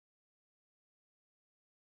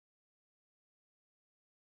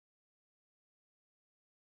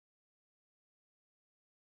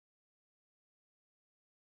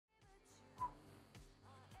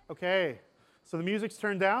Okay, so the music's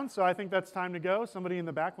turned down, so I think that's time to go. Somebody in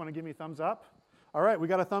the back want to give me a thumbs up? All right, we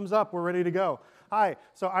got a thumbs up. We're ready to go. Hi,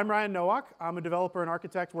 so I'm Ryan Nowak. I'm a developer and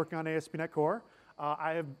architect working on ASP.NET Core.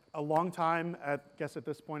 I have a long time, at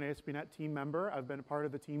this point, ASP.NET team member. I've been a part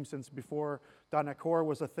of the team since before .NET Core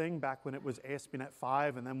was a thing, back when it was ASP.NET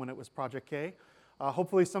 5 and then when it was Project K.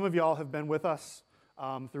 Hopefully some of y'all have been with us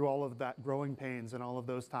through all of that growing pains and all of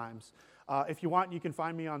those times. If you want, you can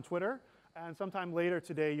find me on Twitter. And sometime later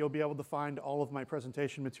today, you'll be able to find all of my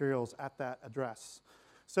presentation materials at that address.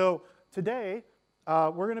 So today,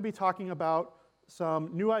 we're going to be talking about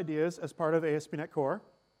some new ideas as part of ASP.NET Core.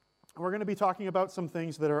 And we're going to be talking about some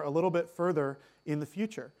things that are a little bit further in the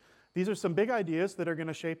future. These are some big ideas that are going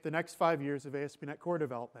to shape the next 5 years of ASP.NET Core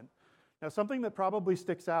development. Now, something that probably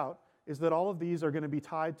sticks out is that all of these are going to be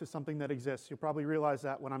tied to something that exists. You'll probably realize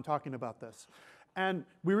that when I'm talking about this. And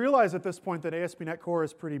we realize at this point that ASP.NET Core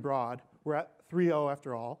is pretty broad. We're at 3.0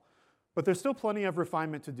 after all. But there's still plenty of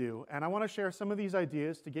refinement to do. And I want to share some of these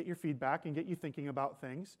ideas to get your feedback and get you thinking about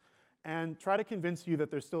things and try to convince you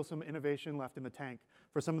that there's still some innovation left in the tank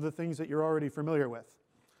for some of the things that you're already familiar with.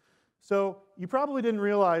 So you probably didn't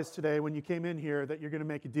realize today when you came in here that you're going to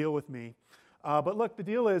make a deal with me. But look, the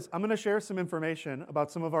deal is I'm going to share some information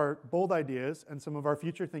about some of our bold ideas and some of our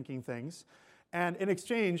future thinking things. And in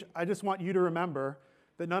exchange, I just want you to remember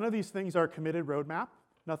that none of these things are a committed roadmap.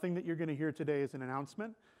 Nothing that you're going to hear today is an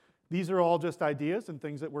announcement. These are all just ideas and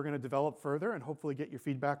things that we're going to develop further and hopefully get your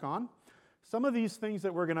feedback on. Some of these things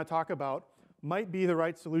that we're going to talk about might be the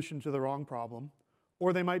right solution to the wrong problem,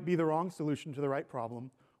 or they might be the wrong solution to the right problem,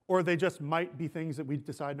 or they just might be things that we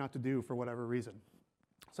decide not to do for whatever reason.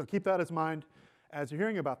 So keep that in mind as you're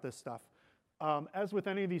hearing about this stuff. As with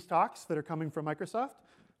any of these talks that are coming from Microsoft,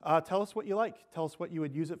 tell us what you like. Tell us what you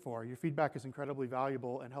would use it for. Your feedback is incredibly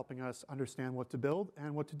valuable in helping us understand what to build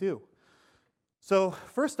and what to do. So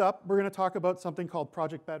first up, we're going to talk about something called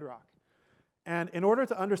Project Bedrock. And in order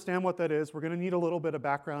to understand what that is, we're going to need a little bit of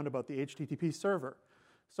background about the HTTP server.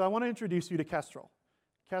 So I want to introduce you to Kestrel.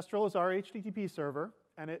 Kestrel is our HTTP server,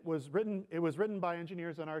 and it was written by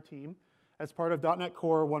engineers on our team as part of .NET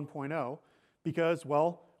Core 1.0 because,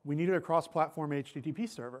 well, we needed a cross-platform HTTP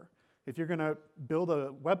server. If you're going to build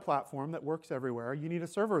a web platform that works everywhere, you need a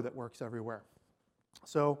server that works everywhere.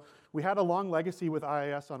 So we had a long legacy with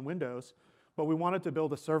IIS on Windows, but we wanted to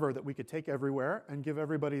build a server that we could take everywhere and give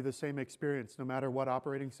everybody the same experience, no matter what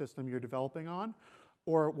operating system you're developing on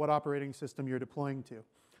or what operating system you're deploying to.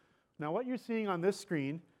 Now, what you're seeing on this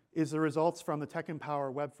screen is the results from the Tech Empower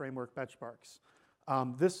Web Framework benchmarks.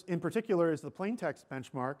 This, in particular, is the plain text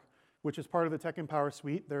benchmark, which is part of the Tech Empower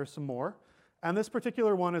suite. There are some more. And this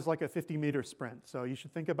particular one is like a 50-meter sprint. So you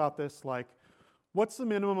should think about this like, what's the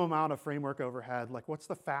minimum amount of framework overhead? Like, what's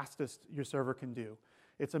the fastest your server can do?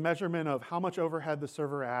 It's a measurement of how much overhead the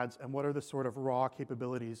server adds and what are the sort of raw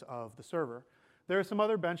capabilities of the server. There are some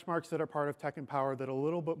other benchmarks that are part of Tech Empower that are a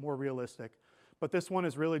little bit more realistic. But this one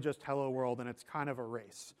is really just hello world, and it's kind of a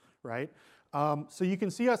race, right? So you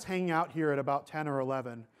can see us hanging out here at about 10 or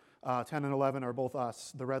 11. 10 and 11 are both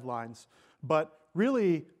us, the red lines. But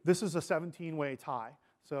really, this is a 17-way tie.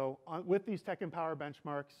 So with these Tech Empower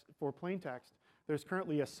benchmarks for plain text, there's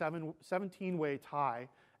currently a 17-way tie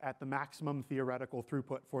at the maximum theoretical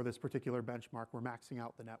throughput for this particular benchmark. We're maxing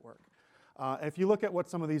out the network. If you look at what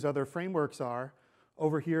some of these other frameworks are,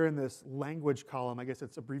 over here in this language column, I guess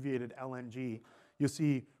it's abbreviated LNG, you'll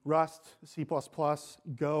see Rust, C++,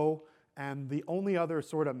 Go, and the only other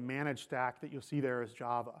sort of managed stack that you'll see there is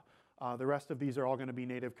Java. The rest of these are all going to be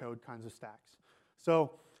native code kinds of stacks.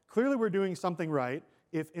 So clearly we're doing something right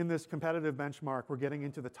if in this competitive benchmark we're getting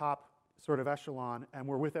into the top sort of echelon and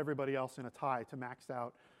we're with everybody else in a tie to max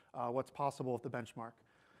out what's possible at the benchmark.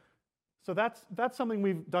 So that's something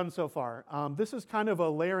we've done so far. This is kind of a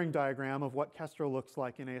layering diagram of what Kestrel looks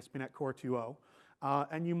like in ASP.NET Core 2.0.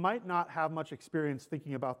 And you might not have much experience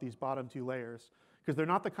thinking about these bottom two layers because they're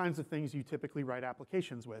not the kinds of things you typically write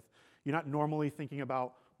applications with. You're not normally thinking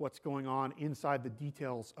about what's going on inside the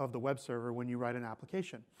details of the web server when you write an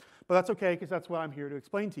application. But that's OK, because that's what I'm here to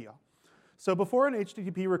explain to you. So before an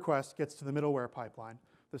HTTP request gets to the middleware pipeline,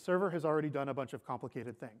 the server has already done a bunch of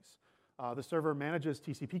complicated things. The server manages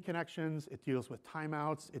TCP connections. It deals with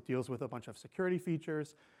timeouts. It deals with a bunch of security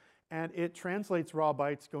features. And it translates raw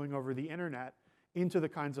bytes going over the internet into the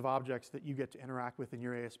kinds of objects that you get to interact with in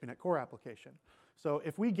your ASP.NET Core application. So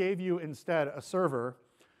if we gave you instead a server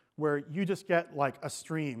where you just get like a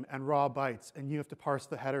stream and raw bytes, and you have to parse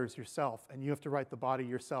the headers yourself, and you have to write the body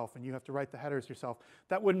yourself, and you have to write the headers yourself,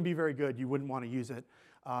 that wouldn't be very good. You wouldn't want to use it.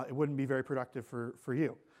 It wouldn't be very productive for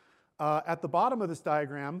you. At the bottom of this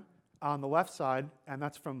diagram, on the left side, and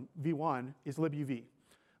that's from V1, is libuv.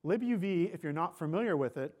 libuv, if you're not familiar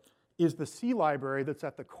with it, is the C library that's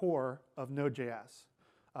at the core of Node.js.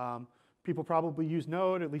 People probably use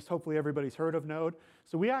Node, at least hopefully everybody's heard of Node.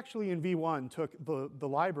 So we actually in V1 took the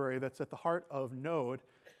library that's at the heart of Node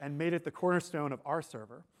and made it the cornerstone of our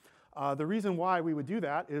server. The reason why we would do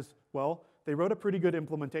that is, well, they wrote a pretty good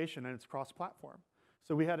implementation and it's cross-platform.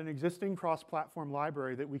 So we had an existing cross-platform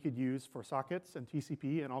library that we could use for sockets and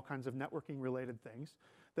TCP and all kinds of networking related things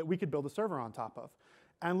that we could build a server on top of.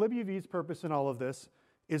 And libuv's purpose in all of this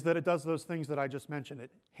is that it does those things that I just mentioned.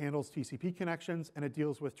 It handles TCP connections, and it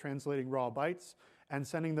deals with translating raw bytes and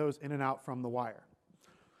sending those in and out from the wire.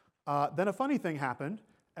 Then a funny thing happened.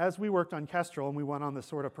 As we worked on Kestrel and we went on this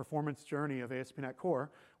sort of performance journey of ASP.NET Core,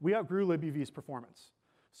 we outgrew libuv's performance.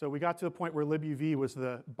 So we got to the point where libuv was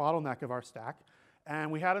the bottleneck of our stack, and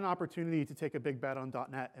we had an opportunity to take a big bet on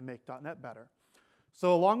 .NET and make .NET better.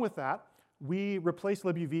 So along with that, we replaced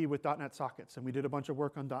libuv with .NET sockets, and we did a bunch of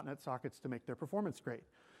work on .NET sockets to make their performance great.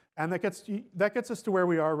 And that gets us to where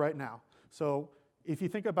we are right now. So if you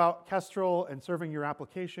think about Kestrel and serving your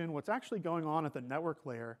application, what's actually going on at the network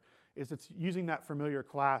layer is it's using that familiar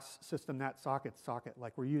class systemnet socket,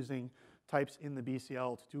 like we're using types in the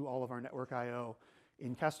BCL to do all of our network I/O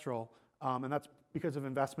in Kestrel, and that's because of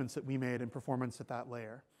investments that we made in performance at that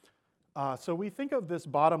layer. So we think of this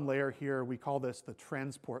bottom layer here, we call this the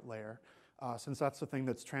transport layer, since that's the thing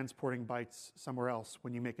that's transporting bytes somewhere else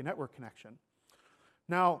when you make a network connection.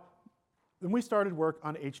 Now, then we started work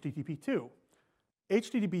on HTTP2.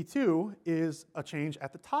 HTTP2 is a change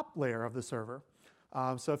at the top layer of the server.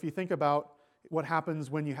 So if you think about what happens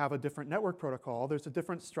when you have a different network protocol, there's a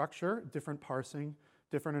different structure, different parsing,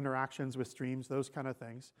 different interactions with streams, those kind of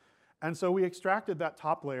things. And so we extracted that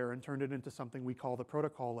top layer and turned it into something we call the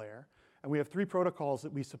protocol layer. And we have 3 protocols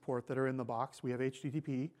that we support that are in the box. We have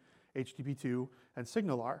HTTP, HTTP2, and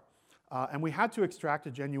SignalR. And we had to extract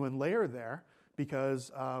a genuine layer there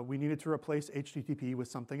because we needed to replace HTTP with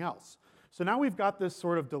something else. So now we've got this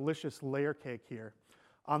sort of delicious layer cake here.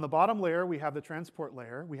 On the bottom layer, we have the transport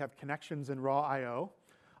layer. We have connections and raw I/O.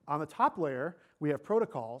 On the top layer, we have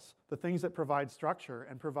protocols, the things that provide structure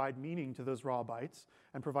and provide meaning to those raw bytes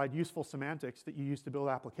and provide useful semantics that you use to build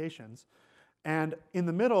applications. And in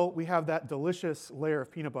the middle, we have that delicious layer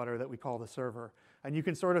of peanut butter that we call the server. And you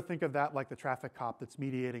can sort of think of that like the traffic cop that's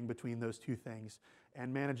mediating between those two things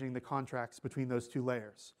and managing the contracts between those 2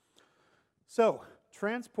 layers. So,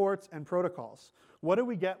 transports and protocols. What do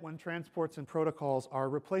we get when transports and protocols are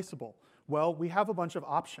replaceable? Well, we have a bunch of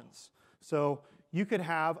options. So you could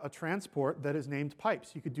have a transport that is named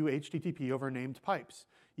pipes. You could do HTTP over named pipes.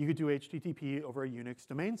 You could do HTTP over a Unix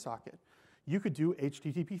domain socket. You could do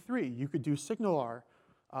HTTP3. You could do SignalR.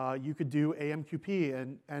 You could do AMQP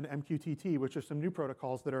and MQTT, which are some new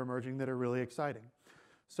protocols that are emerging that are really exciting.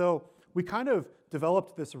 So we kind of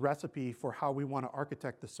developed this recipe for how we want to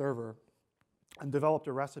architect the server and developed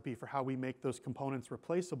a recipe for how we make those components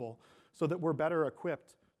replaceable so that we're better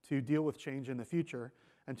equipped to deal with change in the future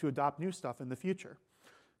and to adopt new stuff in the future.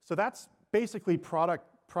 So that's basically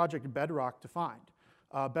Project Bedrock defined.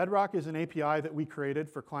 Bedrock is an API that we created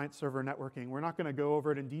for client-server networking. We're not going to go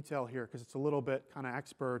over it in detail here because it's a little bit kind of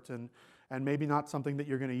expert and maybe not something that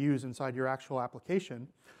you're going to use inside your actual application.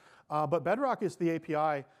 But Bedrock is the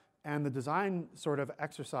API and the design sort of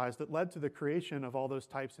exercise that led to the creation of all those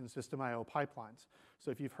types in system I/O pipelines.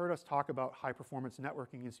 So if you've heard us talk about high-performance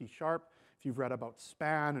networking in C#, if you've read about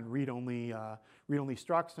span and read-only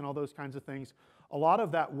structs and all those kinds of things, a lot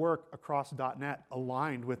of that work across .NET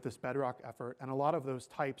aligned with this Bedrock effort, and a lot of those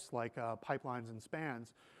types like pipelines and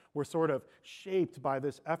spans were sort of shaped by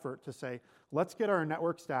this effort to say, let's get our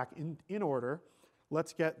network stack in order.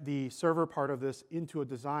 Let's get the server part of this into a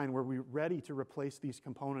design where we're ready to replace these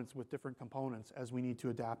components with different components as we need to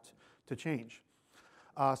adapt to change.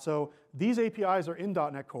 So these APIs are in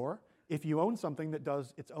 .NET Core. If you own something that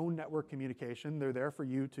does its own network communication, they're there for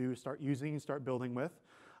you to start using and start building with.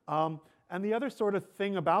 And the other sort of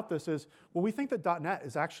thing about this is, well, we think that .NET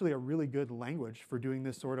is actually a really good language for doing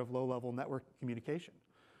this sort of low-level network communication.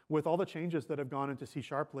 With all the changes that have gone into C#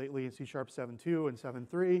 lately in C# 7.2 and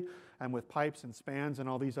 7.3, and with pipes and spans and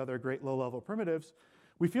all these other great low-level primitives,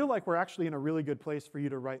 we feel like we're actually in a really good place for you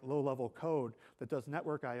to write low-level code that does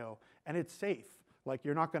network I/O, and it's safe. Like,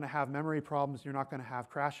 you're not going to have memory problems, you're not going to have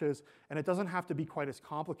crashes, and it doesn't have to be quite as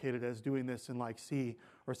complicated as doing this in like C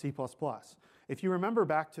or C++. If you remember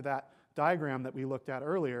back to that diagram that we looked at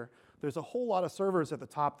earlier, there's a whole lot of servers at the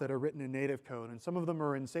top that are written in native code, and some of them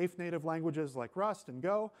are in safe native languages like Rust and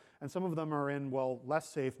Go, and some of them are in, well, less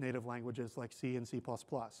safe native languages like C and C++.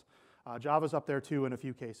 Java's up there too in a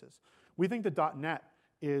few cases. We think that .NET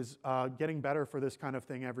is getting better for this kind of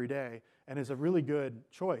thing every day, and is a really good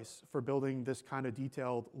choice for building this kind of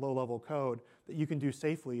detailed low-level code that you can do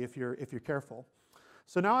safely if you're careful.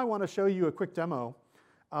 So now I want to show you a quick demo.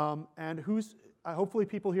 And hopefully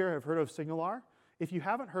people here have heard of SignalR. If you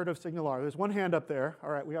haven't heard of SignalR, there's one hand up there.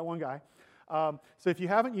 All right, we got one guy. So if you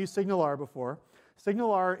haven't used SignalR before,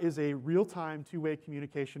 SignalR is a real-time two-way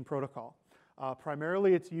communication protocol.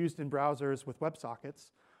 Primarily, it's used in browsers with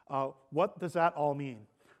WebSockets. What does that all mean?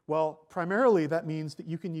 Well, primarily, that means that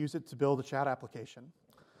you can use it to build a chat application.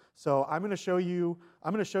 So I'm going to show you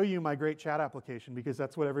my great chat application because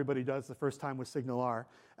that's what everybody does the first time with SignalR,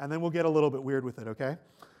 and then we'll get a little bit weird with it, okay?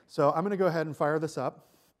 So I'm going to go ahead and fire this up.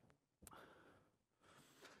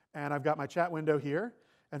 And I've got my chat window here,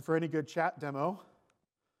 and for any good chat demo,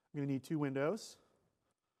 I'm going to need two windows.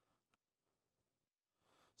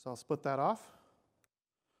 So I'll split that off.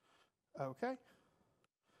 Okay.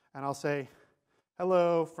 And I'll say,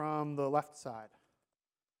 hello from the left side.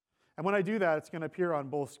 And when I do that, it's going to appear on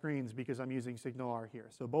both screens because I'm using SignalR here.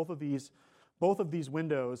 So both of these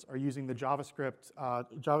windows are using the JavaScript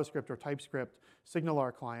or TypeScript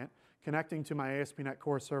SignalR client, connecting to my ASP.NET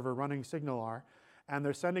Core server running SignalR, and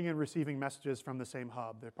they're sending and receiving messages from the same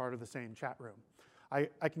hub. They're part of the same chat room.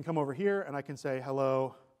 I can come over here and I can say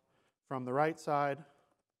hello from the right side.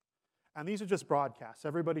 And these are just broadcasts.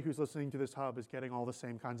 Everybody who's listening to this hub is getting all the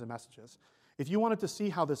same kinds of messages. If you wanted to see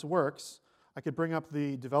how this works, I could bring up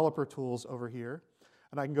the developer tools over here,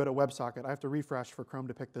 and I can go to WebSocket. I have to refresh for Chrome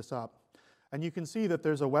to pick this up. And you can see that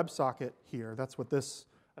there's a WebSocket here. That's what this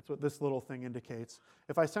little thing indicates.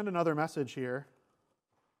 If I send another message here,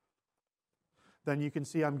 then you can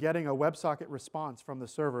see I'm getting a WebSocket response from the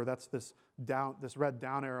server. That's this red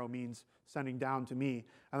down arrow means sending down to me,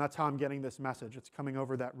 and that's how I'm getting this message. It's coming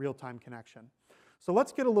over that real-time connection. So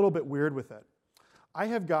let's get a little bit weird with it. I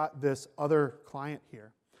have got this other client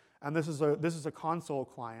here, and this is a console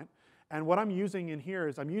client. And what I'm using in here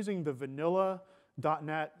is I'm using the vanilla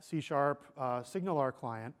 .NET C# SignalR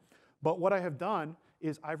client, but what I have done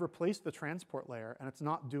is I've replaced the transport layer, and it's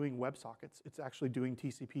not doing WebSockets. It's actually doing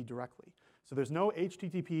TCP directly. So there's no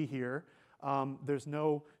HTTP here. There's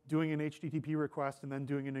no doing an HTTP request and then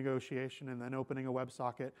doing a negotiation and then opening a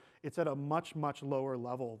WebSocket. It's at a much, much lower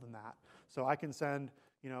level than that. So I can send,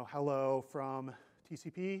 hello from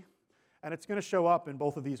TCP, and it's going to show up in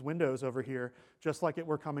both of these windows over here, just like it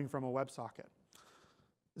were coming from a WebSocket.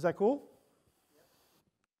 Is that cool?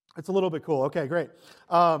 It's a little bit cool. Okay, great.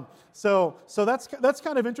 So that's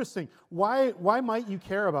kind of interesting. Why might you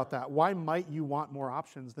care about that? Why might you want more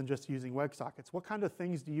options than just using WebSockets? What kind of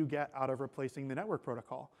things do you get out of replacing the network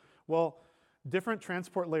protocol? Well, different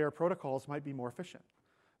transport layer protocols might be more efficient.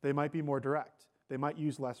 They might be more direct. They might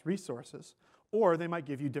use less resources. Or they might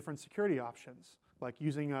give you different security options. Like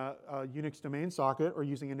using a Unix domain socket or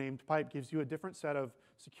using a named pipe gives you a different set of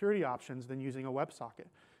security options than using a WebSocket.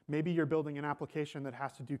 Maybe you're building an application that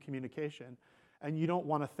has to do communication, and you don't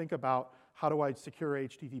want to think about how do I secure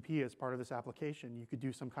HTTP as part of this application. You could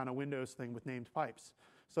do some kind of Windows thing with named pipes.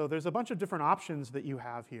 So there's a bunch of different options that you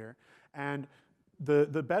have here, and the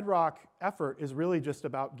Bedrock effort is really just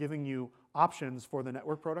about giving you options for the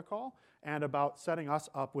network protocol and about setting us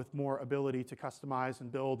up with more ability to customize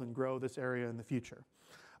and build and grow this area in the future.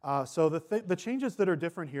 So the changes that are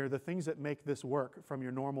different here, the things that make this work from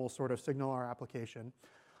your normal sort of SignalR application,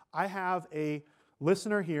 I have a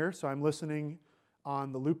listener here, so I'm listening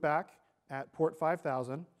on the loopback at port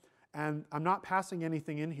 5000, and I'm not passing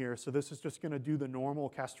anything in here, so this is just going to do the normal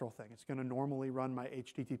Kestrel thing. It's going to normally run my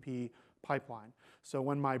HTTP pipeline. So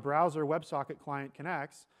when my browser WebSocket client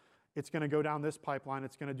connects, it's going to go down this pipeline.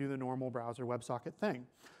 It's going to do the normal browser WebSocket thing.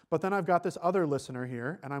 But then I've got this other listener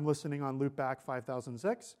here, and I'm listening on loopback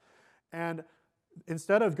 5006, and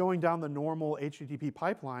instead of going down the normal HTTP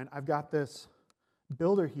pipeline, I've got this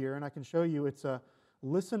builder here, and I can show you it's a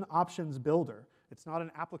listen options builder. It's not an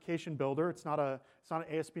application builder. It's not an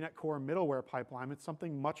ASP.NET Core middleware pipeline. It's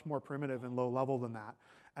something much more primitive and low level than that.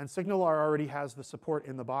 And SignalR already has the support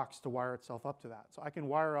in the box to wire itself up to that. So I can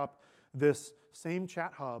wire up this same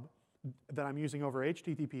chat hub that I'm using over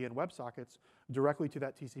HTTP and WebSockets directly to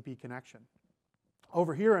that TCP connection.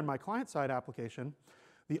 Over here in my client-side application,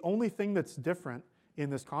 the only thing that's different in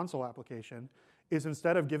this console application is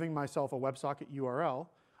instead of giving myself a WebSocket URL,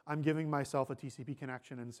 I'm giving myself a TCP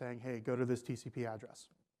connection and saying, hey, go to this TCP address.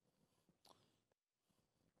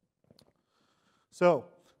 So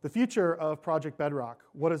the future of Project Bedrock,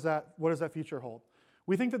 what does that future hold?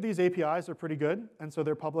 We think that these APIs are pretty good, and so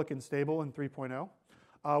they're public and stable in 3.0.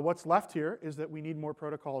 What's left here is that we need more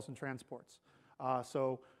protocols and transports.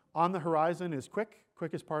 So on the horizon is QUIC.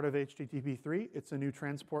 QUIC is part of HTTP 3. It's a new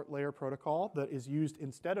transport layer protocol that is used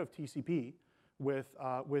instead of TCP, with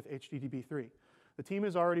HTTP3. The team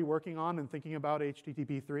is already working on and thinking about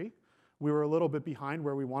HTTP3. We were a little bit behind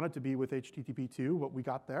where we wanted to be with HTTP2, but we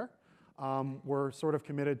got there. We're sort of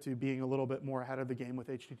committed to being a little bit more ahead of the game with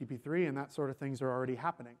HTTP3, and that sort of things are already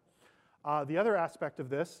happening. The other aspect of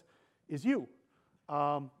this is you.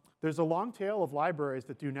 There's a long tail of libraries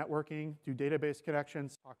that do networking, do database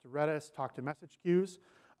connections, talk to Redis, talk to message queues.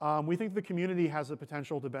 We think the community has the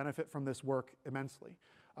potential to benefit from this work immensely.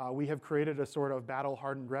 We have created a sort of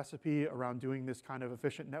battle-hardened recipe around doing this kind of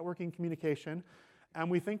efficient networking communication. And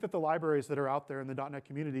we think that the libraries that are out there in the .NET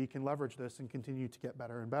community can leverage this and continue to get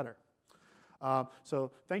better and better.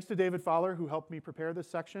 So thanks to David Fowler, who helped me prepare this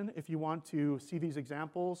section. If you want to see these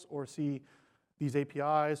examples or see these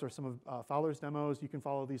APIs or some of Fowler's demos, you can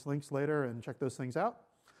follow these links later and check those things out.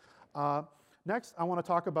 Next, I want to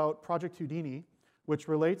talk about Project Houdini, which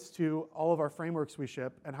relates to all of our frameworks we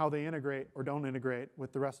ship and how they integrate or don't integrate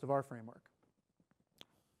with the rest of our framework.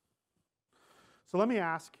 So let me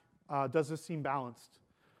ask, does this seem balanced?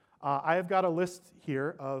 I have got a list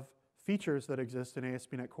here of features that exist in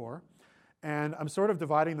ASP.NET Core, and I'm sort of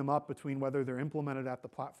dividing them up between whether they're implemented at the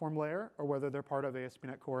platform layer or whether they're part of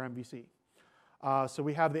ASP.NET Core MVC. So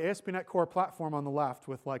we have the ASP.NET Core platform on the left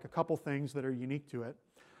with like a couple things that are unique to it.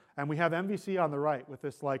 And we have MVC on the right with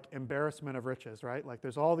this like embarrassment of riches, right? Like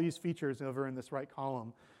there's all these features over in this right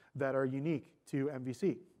column that are unique to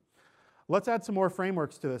MVC. Let's add some more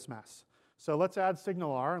frameworks to this mess. So let's add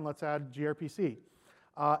SignalR and let's add gRPC.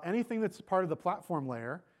 Anything that's part of the platform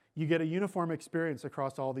layer, you get a uniform experience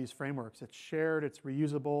across all these frameworks. It's shared, it's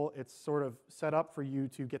reusable, it's sort of set up for you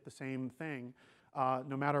to get the same thing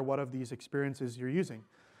no matter what of these experiences you're using.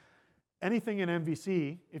 Anything in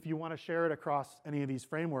MVC, if you want to share it across any of these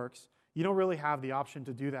frameworks, you don't really have the option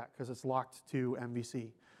to do that because it's locked to MVC.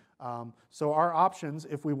 So our options,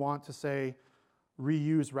 if we want to say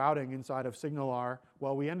reuse routing inside of SignalR,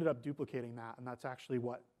 well, we ended up duplicating that, and that's actually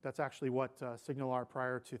what SignalR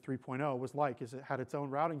prior to 3.0 was like, is it had its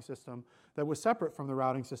own routing system that was separate from the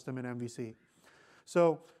routing system in MVC.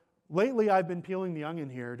 So lately, I've been peeling the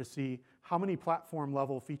onion here to see how many platform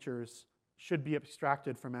level features should be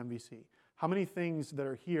abstracted from MVC. How many things that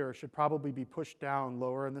are here should probably be pushed down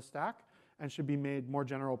lower in the stack and should be made more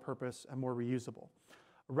general purpose and more reusable.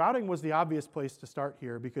 Routing was the obvious place to start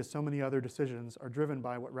here because so many other decisions are driven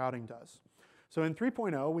by what routing does. So in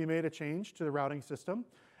 3.0, we made a change to the routing system,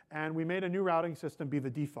 and we made a new routing system be the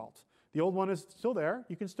default. The old one is still there.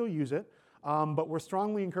 You can still use it, but we're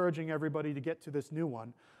strongly encouraging everybody to get to this new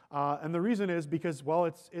one. And the reason is because, well,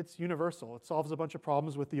 it's universal. It solves a bunch of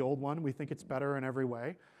problems with the old one. We think it's better in every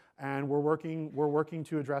way. And we're working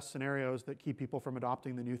to address scenarios that keep people from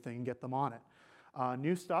adopting the new thing and get them on it.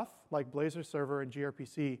 New stuff like Blazor Server and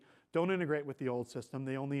gRPC don't integrate with the old system.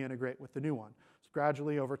 They only integrate with the new one. So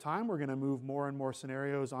gradually over time, we're going to move more and more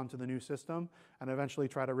scenarios onto the new system and eventually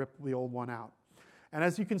try to rip the old one out. And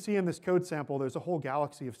as you can see in this code sample, there's a whole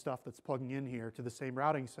galaxy of stuff that's plugging in here to the same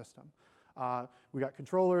routing system. We got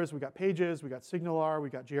controllers, we got pages, we got SignalR, we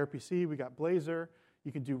got gRPC, we got Blazor.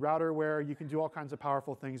 You can do routerware, you can do all kinds of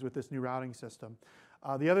powerful things with this new routing system.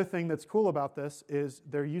 The other thing that's cool about this is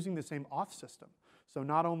they're using the same auth system. So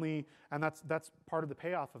not only, and that's part of the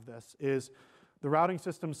payoff of this, is the routing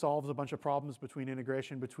system solves a bunch of problems between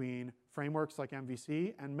integration between frameworks like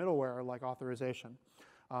MVC and middleware like authorization.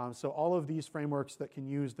 So all of these frameworks that can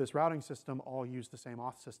use this routing system all use the same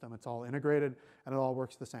auth system. It's all integrated and it all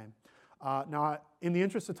works the same. Now, in the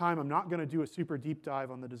interest of time, I'm not going to do a super deep dive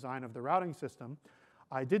on the design of the routing system.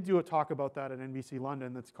 I did do a talk about that at MVC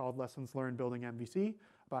London that's called Lessons Learned Building MVC.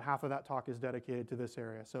 About half of that talk is dedicated to this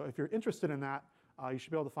area. So if you're interested in that, you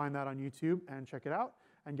should be able to find that on YouTube and check it out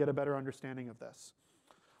and get a better understanding of this.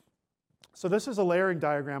 So this is a layering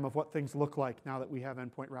diagram of what things look like now that we have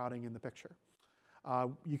endpoint routing in the picture.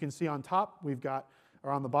 You can see on top,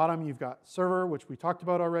 or on the bottom, you've got server, which we talked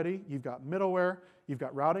about already. You've got middleware. You've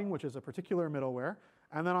got routing, which is a particular middleware.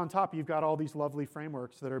 And then on top, you've got all these lovely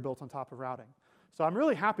frameworks that are built on top of routing. So I'm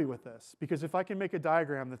really happy with this, because if I can make a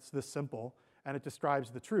diagram that's this simple and it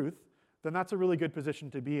describes the truth, then that's a really good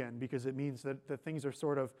position to be in, because it means that things are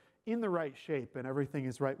sort of in the right shape and everything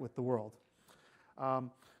is right with the world.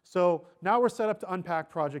 So now we're set up to unpack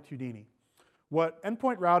Project Houdini. What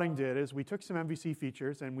endpoint routing did is we took some MVC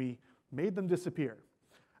features and we made them disappear.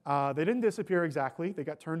 They didn't disappear exactly. They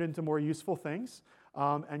got turned into more useful things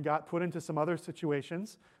and got put into some other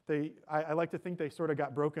situations. I like to think they sort of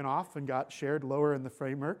got broken off and got shared lower in the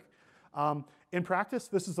framework. In practice,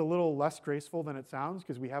 this is a little less graceful than it sounds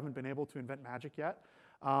because we haven't been able to invent magic yet.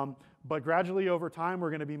 But gradually over time, we're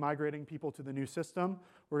going to be migrating people to the new system.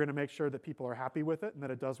 We're going to make sure that people are happy with it and that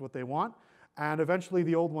it does what they want. And eventually,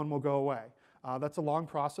 the old one will go away. That's a long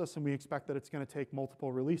process, and we expect that it's going to take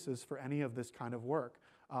multiple releases for any of this kind of work,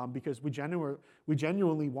 because we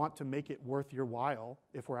genuinely want to make it worth your while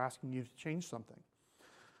if we're asking you to change something.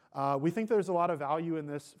 We think there's a lot of value in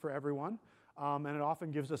this for everyone, and it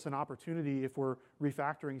often gives us an opportunity if we're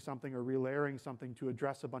refactoring something or relayering something to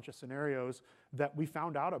address a bunch of scenarios that we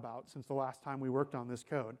found out about since the last time we worked on this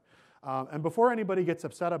code. And before anybody gets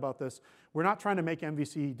upset about this, we're not trying to make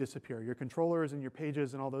MVC disappear. Your controllers and your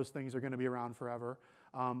pages and all those things are going to be around forever,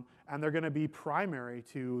 and they're going to be primary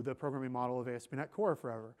to the programming model of ASP.NET Core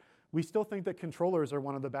forever. We still think that controllers are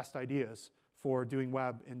one of the best ideas for doing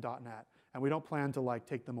web in .NET, and we don't plan to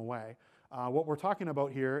take them away. What we're talking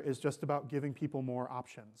about here is just about giving people more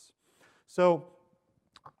options. So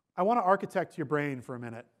I want to architect your brain for a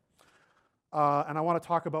minute. And I want to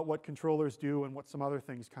talk about what controllers do and what some other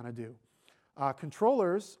things kind of do.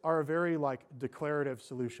 Controllers are a very declarative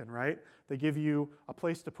solution, right? They give you a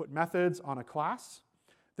place to put methods on a class.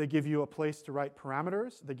 They give you a place to write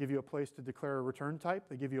parameters. They give you a place to declare a return type.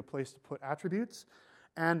 They give you a place to put attributes.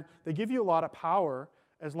 And they give you a lot of power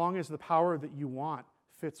as long as the power that you want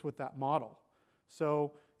fits with that model.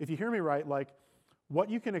 So if you hear me right, what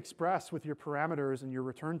you can express with your parameters and your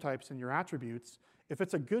return types and your attributes, if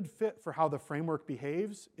it's a good fit for how the framework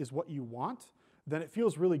behaves is what you want, then it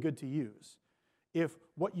feels really good to use. If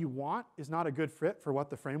what you want is not a good fit for what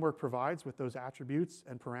the framework provides with those attributes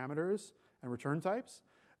and parameters and return types,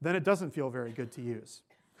 then it doesn't feel very good to use.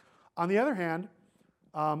 On the other hand,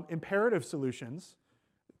 imperative solutions,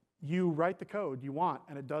 you write the code you want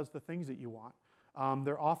and it does the things that you want.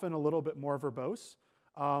 They're often a little bit more verbose,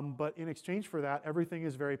 but in exchange for that, everything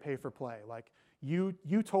is very pay for play.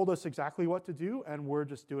 You told us exactly what to do, and we're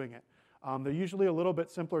just doing it. They're usually a little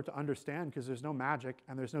bit simpler to understand because there's no magic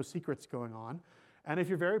and there's no secrets going on. And if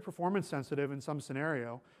you're very performance sensitive in some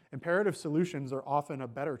scenario, imperative solutions are often a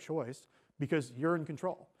better choice because you're in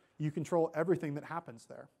control. You control everything that happens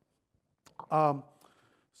there.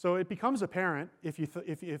 So it becomes apparent if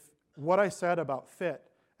what I said about fit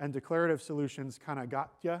and declarative solutions kind of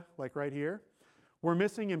got you, right here, we're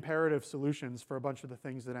missing imperative solutions for a bunch of the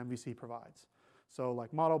things that MVC provides. So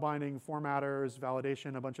model binding, formatters,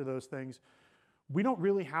 validation, a bunch of those things. We don't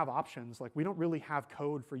really have options. We don't really have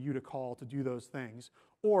code for you to call to do those things.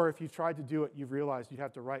 Or if you've tried to do it, you've realized you'd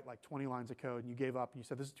have to write 20 lines of code and you gave up and you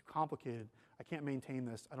said, this is too complicated. I can't maintain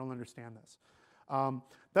this. I don't understand this.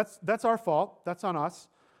 That's our fault. That's on us.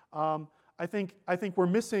 I think we're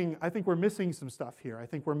missing some stuff here. I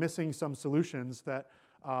think we're missing some solutions that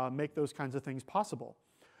make those kinds of things possible.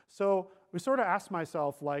 So we sort of asked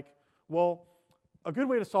myself, well, a good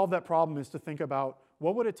way to solve that problem is to think about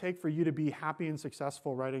what would it take for you to be happy and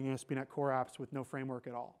successful writing ASP.NET Core apps with no framework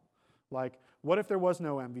at all? What if there was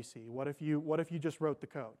no MVC? What if you just wrote the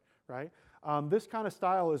code, right? This kind of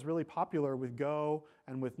style is really popular with Go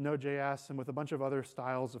and with Node.js and with a bunch of other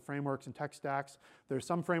styles of frameworks and tech stacks. There's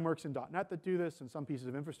some frameworks in .NET that do this and some pieces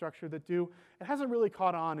of infrastructure that do. It hasn't really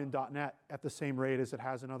caught on in .NET at the same rate as it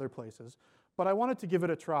has in other places. But I wanted to give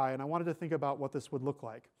it a try, and I wanted to think about what this would look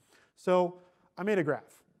like. So I made a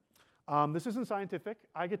graph. This isn't scientific.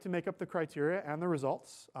 I get to make up the criteria and the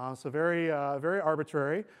results, so very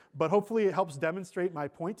arbitrary, but hopefully it helps demonstrate my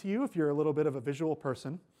point to you if you're a little bit of a visual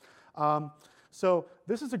person. So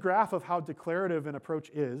this is a graph of how declarative an approach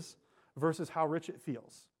is versus how rich it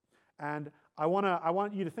feels. And I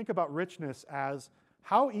want you to think about richness as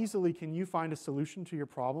how easily can you find a solution to your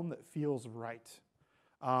problem that feels right.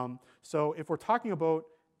 So if we're talking about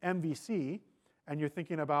MVC, and you're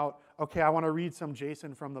thinking about, okay, I want to read some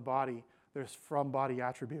JSON from the body, there's from body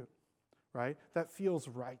attribute, right? That feels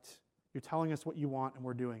right. You're telling us what you want and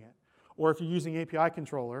we're doing it. Or if you're using API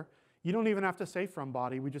controller, you don't even have to say from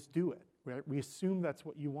body, we just do it, right? We assume that's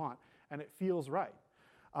what you want and it feels right.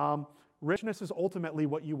 Richness is ultimately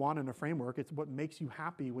what you want in a framework. It's what makes you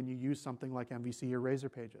happy when you use something like MVC or Razor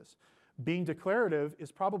Pages. Being declarative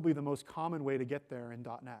is probably the most common way to get there in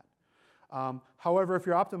 .NET. However, if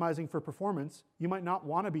you're optimizing for performance, you might not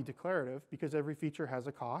want to be declarative because every feature has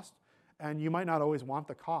a cost, and you might not always want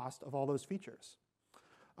the cost of all those features.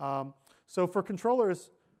 So for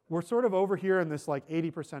controllers, we're sort of over here in this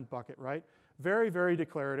 80% bucket, right? Very, very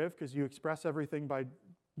declarative because you express everything by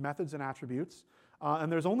methods and attributes. And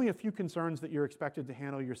there's only a few concerns that you're expected to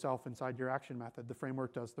handle yourself inside your action method. The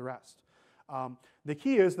framework does the rest. The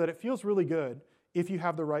key is that it feels really good if you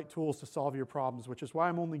have the right tools to solve your problems, which is why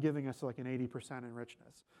I'm only giving us an 80% in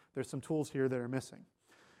richness. There's some tools here that are missing.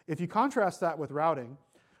 If you contrast that with routing,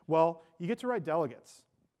 well, you get to write delegates.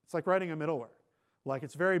 It's like writing a middleware.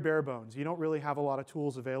 It's very bare bones. You don't really have a lot of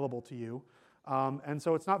tools available to you. And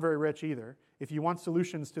so it's not very rich either. If you want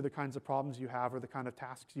solutions to the kinds of problems you have or the kind of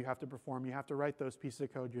tasks you have to perform, you have to write those pieces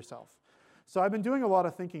of code yourself. So I've been doing a lot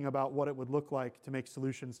of thinking about what it would look like to make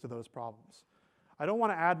solutions to those problems. I don't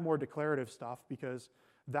want to add more declarative stuff because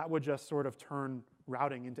that would just sort of turn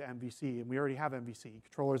routing into MVC, and we already have MVC.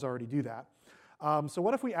 Controllers already do that. So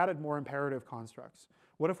what if we added more imperative constructs?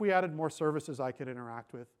 What if we added more services I could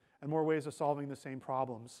interact with and more ways of solving the same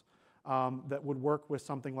problems that would work with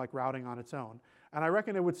something like routing on its own? And I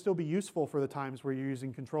reckon it would still be useful for the times where you're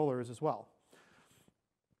using controllers as well.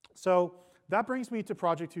 So that brings me to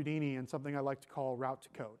Project Houdini and something I like to call route to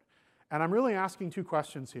code. And I'm really asking two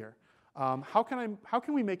questions here. How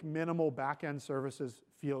can we make minimal back-end services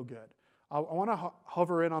feel good? I want to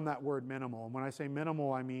hover in on that word minimal. And when I say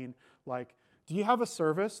minimal, I mean, like, do you have a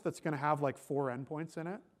service that's going to have like 4 endpoints in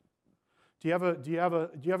it? Do you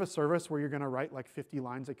have a service where you're going to write like 50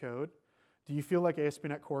 lines of code? Do you feel like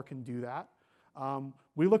ASP.NET Core can do that?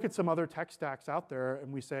 We look at some other tech stacks out there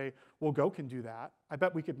and we say, well, Go can do that. I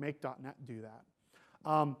bet we could make .NET do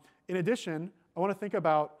that. In addition, I want to think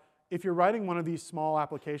about if you're writing one of these small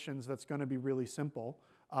applications that's going to be really simple,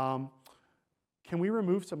 can we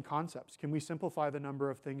remove some concepts? Can we simplify the number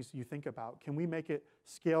of things you think about? Can we make it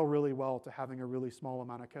scale really well to having a really small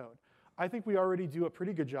amount of code? I think we already do a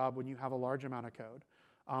pretty good job when you have a large amount of code.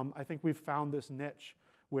 I think we've found this niche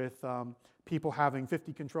with people having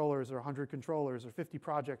 50 controllers or 100 controllers or 50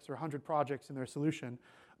 projects or 100 projects in their solution.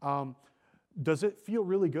 Does it feel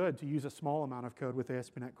really good to use a small amount of code with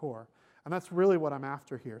ASP.NET Core? And that's really what I'm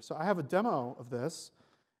after here. So I have a demo of this,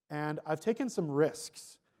 and I've taken some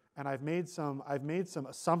risks, and I've made some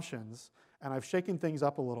assumptions, and I've shaken things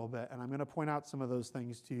up a little bit, and I'm going to point out some of those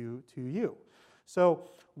things to you. So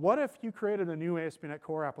what if you created a new ASP.NET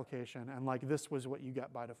Core application, and like this was what you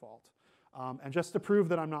get by default? And just to prove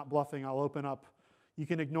that I'm not bluffing, I'll open up. You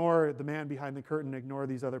can ignore the man behind the curtain, ignore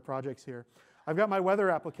these other projects here. I've got my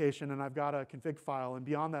weather application, and I've got a config file, and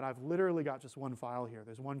beyond that, I've literally got just one file here.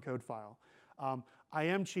 There's one code file. I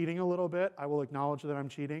am cheating a little bit. I will acknowledge that I'm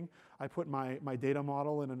cheating. I put my data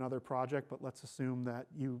model in another project, but let's assume that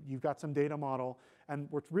you've got some data model, and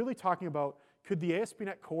we're really talking about, could the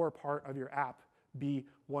ASP.NET Core part of your app be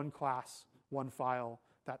one class, one file,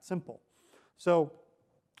 that simple? So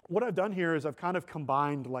what I've done here is I've kind of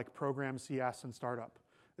combined like program CS and startup.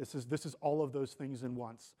 This is all of those things in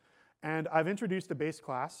once. And I've introduced a base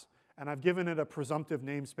class, and I've given it a presumptive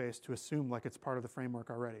namespace to assume like it's part of the framework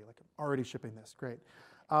already. Like I'm already shipping this, great.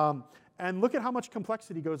 And look at how much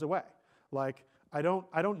complexity goes away. Like I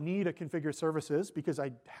don't need a configure services because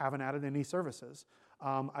I haven't added any services.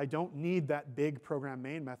 I don't need that big program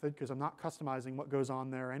main method because I'm not customizing what goes on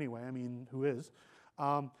there anyway. I mean, who is?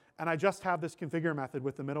 And I just have this configure method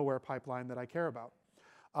with the middleware pipeline that I care about.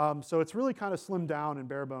 So it's really kind of slimmed down and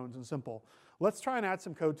bare bones and simple. Let's try and add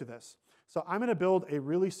some code to this. So I'm going to build a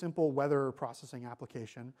really simple weather processing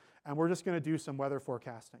application, and we're just going to do some weather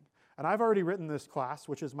forecasting. And I've already written this class,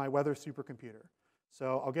 which is my weather supercomputer.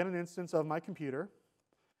 So I'll get an instance of my computer,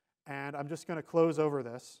 and I'm just going to close over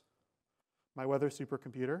this, my weather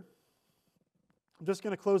supercomputer. I'm just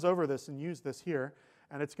going to close over this and use this here,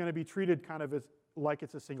 and it's going to be treated kind of like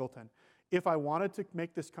it's a singleton. If I wanted to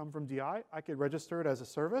make this come from DI, I could register it as a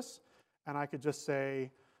service, and I could just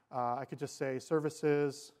say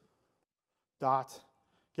services dot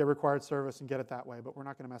get required service and get it that way, but we're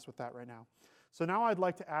not going to mess with that right now. So now I'd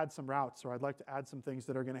like to add some routes, or I'd like to add some things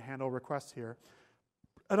that are going to handle requests here.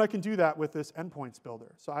 And I can do that with this endpoints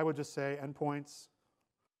builder. So I would just say endpoints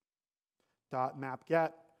dot map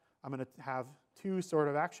get. I'm going to have two sort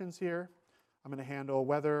of actions here. I'm going to handle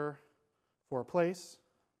weather for a place.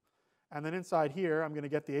 And then inside here, I'm going to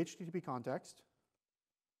get the HTTP context.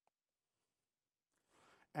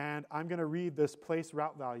 And I'm going to read this place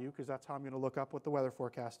route value, because that's how I'm going to look up what the weather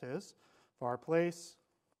forecast is. Var place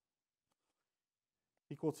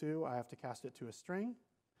equal to, I have to cast it to a string,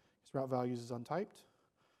 because route values is untyped.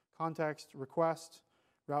 Context, request,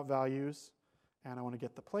 route values, and I want to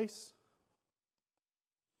get the place.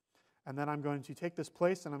 And then I'm going to take this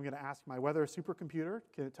place, and I'm going to ask my weather supercomputer,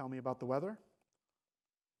 can it tell me about the weather?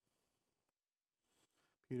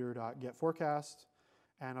 Computer.getForecast,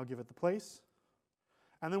 and I'll give it the place.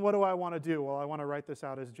 And then what do I want to do? Well, I want to write this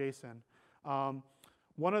out as JSON.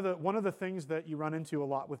 One of the things that you run into a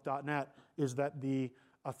lot with .NET is that the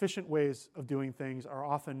efficient ways of doing things are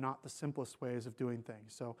often not the simplest ways of doing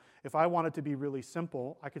things. So if I wanted to be really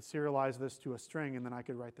simple, I could serialize this to a string, and then I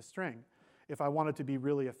could write the string. If I wanted to be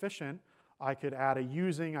really efficient, I could add a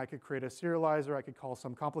using, I could create a serializer, I could call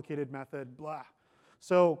some complicated method, blah.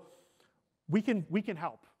 So we can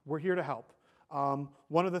help. We're here to help.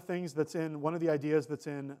 One of the ideas that's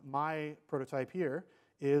in my prototype here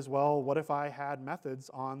is, well, what if I had methods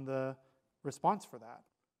on the response for that?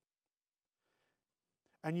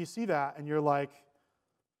 And you see that, and you're like,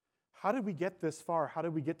 how did we get this far? How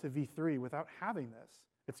did we get to V3 without having this?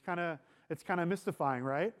 It's kind of mystifying,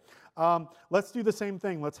 right? Let's do the same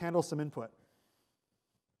thing. Let's handle some input.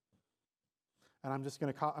 And I'm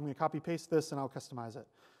going to copy paste this, and I'll customize it.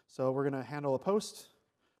 So we're going to handle a post.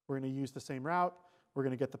 We're going to use the same route. We're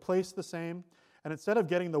going to get the place the same. And instead of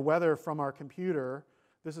getting the weather from our computer,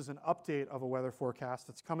 this is an update of a weather forecast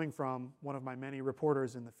that's coming from one of my many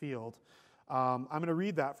reporters in the field. I'm going to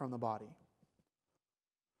read that from the body.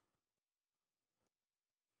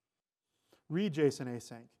 Read JSON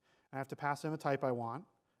async. I have to pass in the type I want,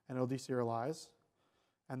 and it'll deserialize.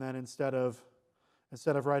 And then instead of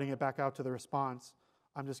writing it back out to the response,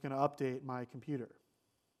 I'm just going to update my computer.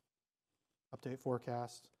 Update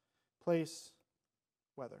forecast, place,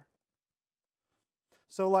 weather.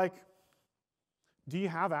 So do you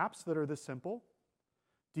have apps that are this simple?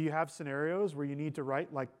 Do you have scenarios where you need to write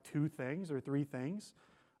 2 things or 3 things?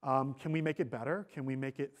 Can we make it better? Can we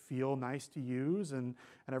make it feel nice to use and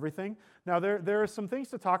everything? Now, there are some things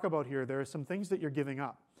to talk about here. There are some things that you're giving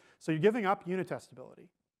up. So you're giving up unit testability,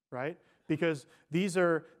 right? Because these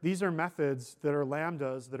are methods that are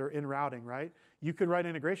lambdas that are in routing, right? You could write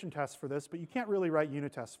integration tests for this, but you can't really write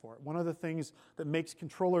unit tests for it. One of the things that makes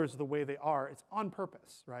controllers the way they are, it's on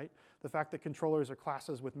purpose, right? The fact that controllers are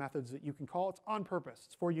classes with methods that you can call, it's on purpose.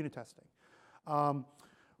 It's for unit testing.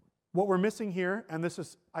 What we're missing here, and this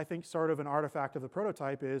is, I think, sort of an artifact of the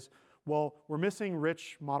prototype, is, well, we're missing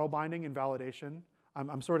rich model binding and validation.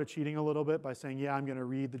 I'm sort of cheating a little bit by saying, yeah, I'm going to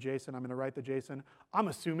read the JSON, I'm going to write the JSON. I'm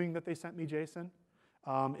assuming that they sent me JSON.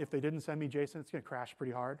 If they didn't send me JSON, it's going to crash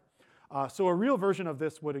pretty hard. So a real version of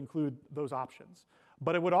this would include those options.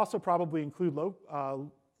 But it would also probably include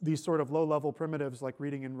these sort of low-level primitives like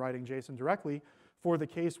reading and writing JSON directly for the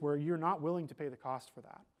case where you're not willing to pay the cost for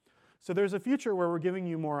that. So there's a future where we're giving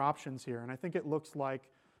you more options here. And I think it looks like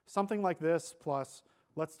something like this plus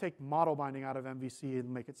let's take model binding out of MVC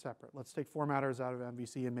and make it separate. Let's take formatters out of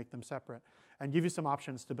MVC and make them separate and give you some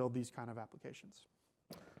options to build these kind of applications.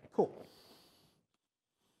 Cool.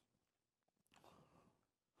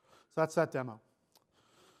 So that's that demo.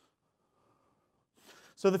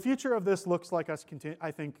 So the future of this looks like us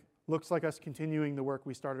continuing the work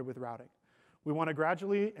we started with routing. We want to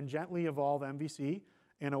gradually and gently evolve MVC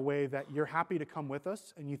in a way that you're happy to come with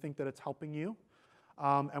us and you think that it's helping you.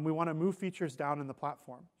 And we want to move features down in the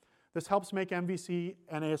platform. This helps make MVC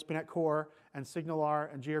and ASP.NET Core and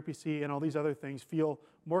SignalR and gRPC and all these other things feel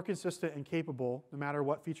more consistent and capable no matter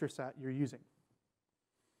what feature set you're using.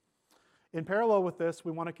 In parallel with this,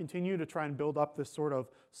 we want to continue to try and build up this sort of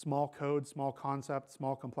small code, small concept,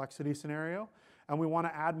 small complexity scenario. And we want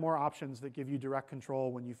to add more options that give you direct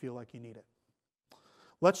control when you feel like you need it.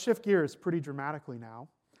 Let's shift gears pretty dramatically now.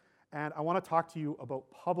 And I want to talk to you about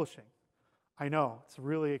publishing. I know, it's a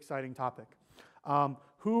really exciting topic.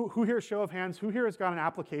 Who here, show of hands, who here has got an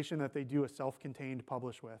application that they do a self-contained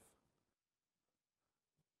publish with?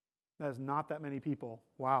 That is not that many people.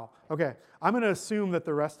 Wow. OK, I'm going to assume that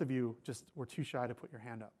the rest of you just were too shy to put your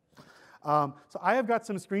hand up. So I have got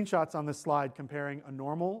some screenshots on this slide comparing a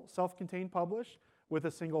normal self-contained publish with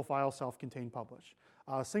a single file self-contained publish.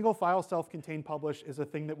 Single file self-contained publish is a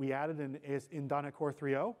thing that we added in .NET Core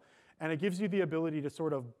 3.0. And it gives you the ability to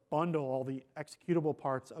sort of bundle all the executable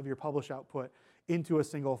parts of your publish output into a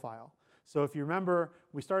single file. So if you remember,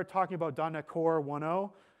 we started talking about .NET Core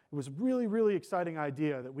 1.0. It was a really, really exciting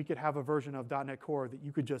idea that we could have a version of .NET Core that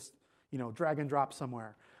you could just drag and drop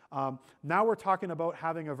somewhere. Now we're talking about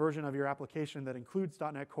having a version of your application that includes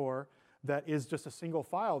 .NET Core that is just a single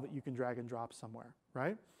file that you can drag and drop somewhere,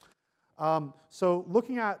 right? So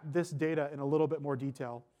looking at this data in a little bit more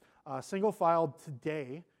detail, single file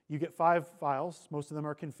today, you get 5 files. Most of them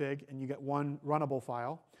are config, and you get 1 runnable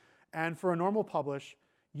file. And for a normal publish,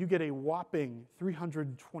 you get a whopping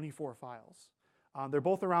 324 files. They're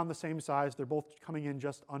both around the same size. They're both coming in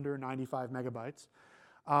just under 95 megabytes.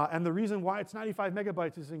 And the reason why it's 95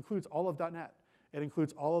 megabytes is it includes all of .NET. It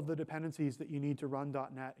includes all of the dependencies that you need to run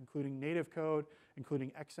 .NET, including native code,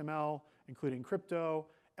 including XML, including crypto.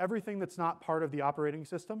 Everything that's not part of the operating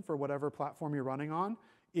system for whatever platform you're running on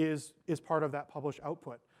is part of that publish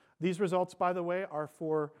output. These results, by the way, are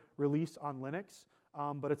for release on Linux,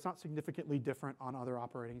 but it's not significantly different on other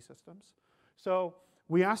operating systems. So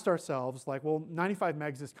we asked ourselves, well, 95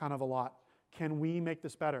 megs is kind of a lot. Can we make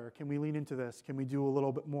this better? Can we lean into this? Can we do a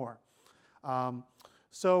little bit more?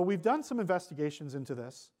 So we've done some investigations into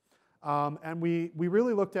this. And we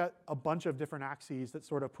really looked at a bunch of different axes that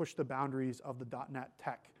sort of push the boundaries of the .NET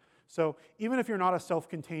tech. So even if you're not a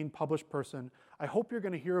self-contained published person, I hope you're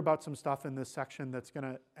going to hear about some stuff in this section that's going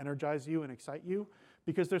to energize you and excite you,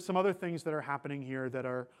 because there's some other things that are happening here that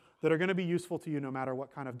are going to be useful to you no matter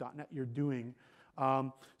what kind of .NET you're doing.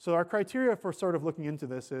 So our criteria for sort of looking into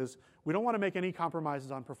this is we don't want to make any compromises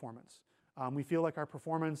on performance. We feel like our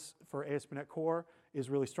performance for ASP.NET Core is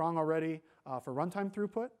really strong already for runtime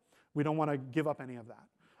throughput. We don't want to give up any of that.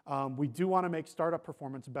 We do want to make startup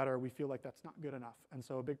performance better. We feel like that's not good enough. And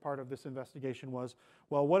so a big part of this investigation was,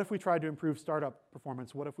 well, what if we tried to improve startup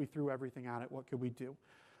performance? What if we threw everything at it? What could we do?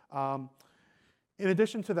 In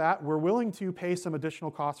addition to that, we're willing to pay some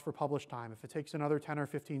additional costs for publish time. If it takes another 10 or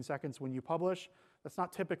 15 seconds when you publish, that's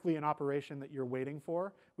not typically an operation that you're waiting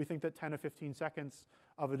for. We think that 10 to 15 seconds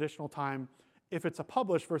of additional time, if it's a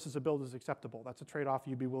publish versus a build, is acceptable. That's a trade-off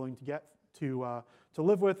you'd be willing to get to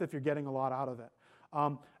live with if you're getting a lot out of it.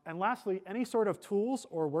 And lastly, any sort of tools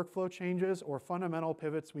or workflow changes or fundamental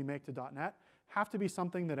pivots we make to .NET have to be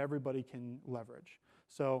something that everybody can leverage.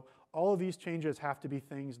 So all of these changes have to be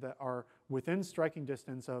things that are within striking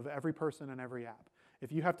distance of every person and every app.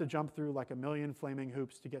 If you have to jump through like a million flaming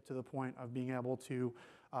hoops to get to the point of being able to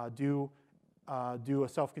do a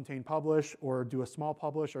self-contained publish or do a small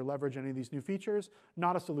publish or leverage any of these new features,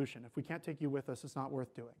 not a solution. If we can't take you with us, it's not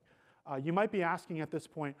worth doing. You might be asking at this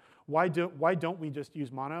point, why don't we just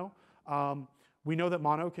use Mono? We know that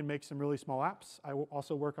Mono can make some really small apps. I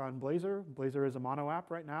also work on Blazor. Blazor is a Mono app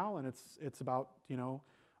right now, and it's about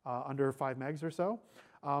under 5 megs or so.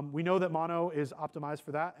 We know that Mono is optimized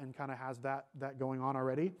for that and kind of has that going on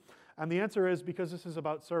already. And the answer is because this is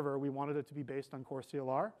about server, we wanted it to be based on Core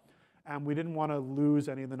CLR, and we didn't want to lose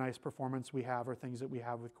any of the nice performance we have or things that we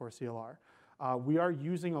have with Core CLR. We are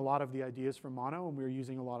using a lot of the ideas from Mono, and we're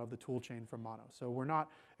using a lot of the tool chain from Mono. So we're not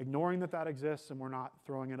ignoring that exists, and we're not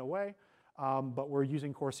throwing it away, but we're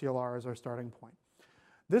using Core CLR as our starting point.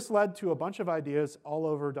 This led to a bunch of ideas all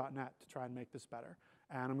over .NET to try and make this better.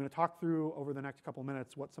 And I'm going to talk through over the next couple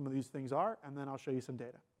minutes what some of these things are, and then I'll show you some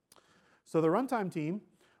data. So the runtime team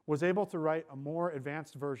was able to write a more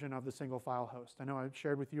advanced version of the single file host. I know I've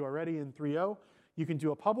shared with you already in 3.0. You can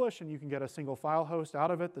do a publish, and you can get a single file host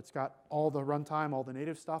out of it that's got all the runtime, all the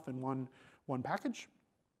native stuff in one package.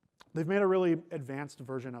 They've made a really advanced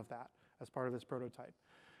version of that as part of this prototype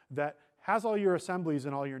that has all your assemblies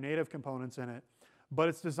and all your native components in it, but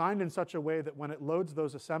it's designed in such a way that when it loads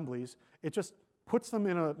those assemblies, it just puts them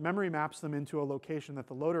in memory maps them into a location that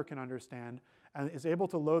the loader can understand and is able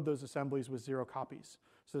to load those assemblies with 0 copies.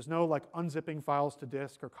 So there's no like unzipping files to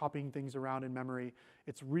disk or copying things around in memory.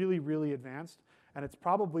 It's really, really advanced, and it's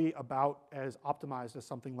probably about as optimized as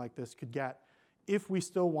something like this could get if we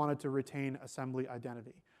still wanted to retain assembly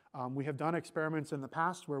identity. We have done experiments in the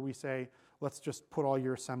past where we say, let's just put all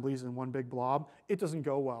your assemblies in one big blob. It doesn't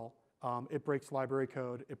go well. It breaks library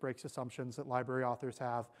code. It breaks assumptions that library authors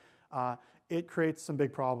have. It creates some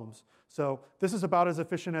big problems. So this is about as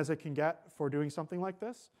efficient as it can get for doing something like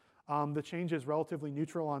this. The change is relatively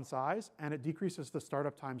neutral on size, and it decreases the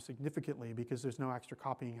startup time significantly because there's no extra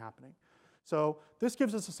copying happening. So this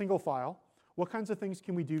gives us a single file. What kinds of things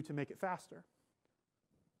can we do to make it faster?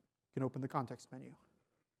 You can open the context menu.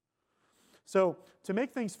 So to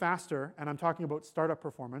make things faster, and I'm talking about startup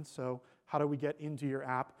performance, so how do we get into your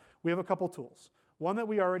app? We have a couple tools. One that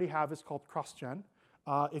we already have is called CrossGen.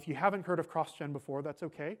 If you haven't heard of CrossGen before, that's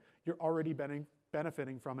OK. You're already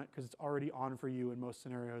benefiting from it because it's already on for you in most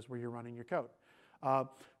scenarios where you're running your code.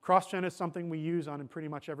 CrossGen is something we use on pretty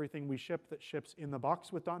much everything we ship that ships in the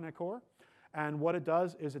box with .NET Core. And what it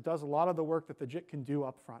does is it does a lot of the work that the JIT can do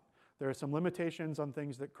up front. There are some limitations on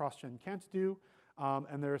things that CrossGen can't do,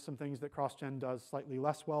 and there are some things that CrossGen does slightly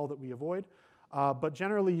less well that we avoid. But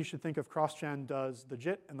generally, you should think of CrossGen does the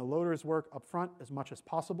JIT and the loaders work up front as much as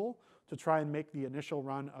possible to try and make the initial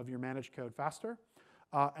run of your managed code faster.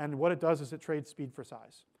 And what it does is it trades speed for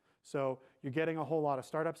size. So you're getting a whole lot of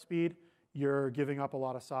startup speed. You're giving up a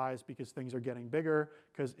lot of size because things are getting bigger,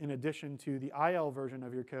 because in addition to the IL version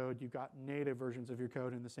of your code, you've got native versions of your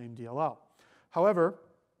code in the same DLL. However,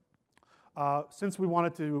 since we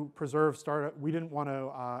wanted to preserve startup, we didn't want to,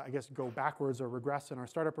 I guess, go backwards or regress in our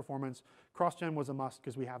startup performance. CrossGen was a must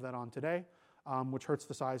because we have that on today, which hurts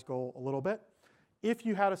the size goal a little bit. If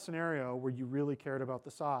you had a scenario where you really cared about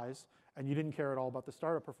the size and you didn't care at all about the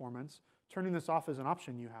startup performance, turning this off is an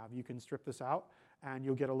option you have. You can strip this out, and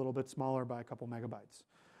you'll get a little bit smaller by a couple megabytes.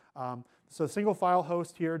 So the single file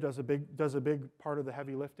host here does a big part of the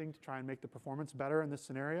heavy lifting to try and make the performance better in this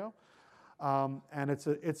scenario. And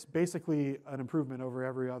it's basically an improvement over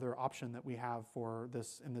every other option that we have for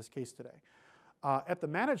this in this case today. At the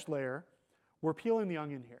managed layer, we're peeling the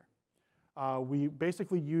onion here. We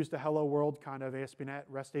basically used a hello world kind of ASP.NET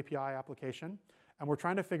REST API application, and we're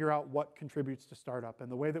trying to figure out what contributes to startup.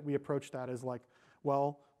 And the way that we approach that is like,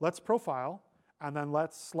 well, let's profile, and then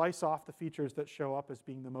let's slice off the features that show up as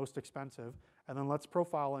being the most expensive, and then let's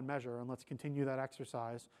profile and measure, and let's continue that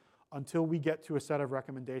exercise until we get to a set of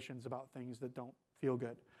recommendations about things that don't feel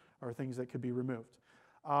good or things that could be removed.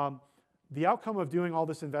 The outcome of doing all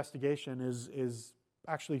this investigation is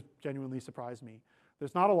actually genuinely surprised me.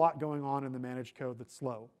 There's not a lot going on in the managed code that's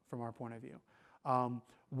slow from our point of view.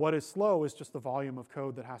 What is slow is just the volume of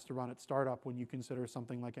code that has to run at startup when you consider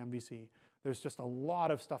something like MVC. There's just a lot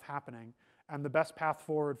of stuff happening. And the best path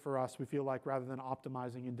forward for us, we feel like, rather than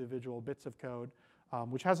optimizing individual bits of code,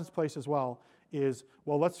 which has its place as well, is,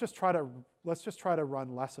 well, let's just try to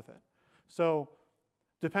run less of it. So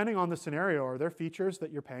depending on the scenario, are there features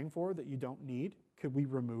that you're paying for that you don't need? Could we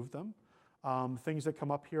remove them? Things that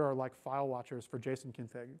come up here are like file watchers for JSON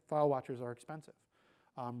config. File watchers are expensive.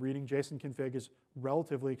 Reading JSON config is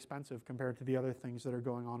relatively expensive compared to the other things that are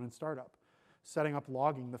going on in startup. Setting up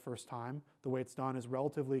logging the first time, the way it's done, is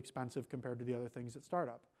relatively expensive compared to the other things at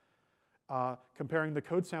startup. Comparing the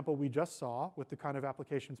code sample we just saw with the kind of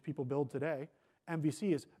applications people build today,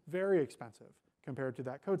 MVC is very expensive compared to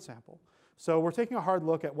that code sample. So we're taking a hard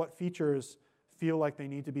look at what features feel like they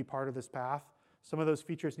need to be part of this path. Some of those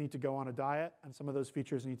features need to go on a diet, and some of those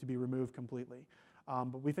features need to be removed completely.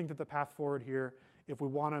 But we think that the path forward here, if we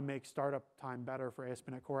want to make startup time better for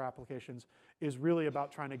ASP.NET Core applications, is really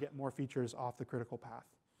about trying to get more features off the critical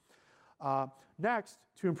path. Next,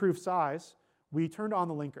 to improve size, we turned on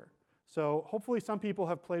the linker. So hopefully some people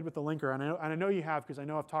have played with the linker, and I know you have, because I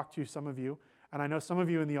know I've talked to some of you, and I know some of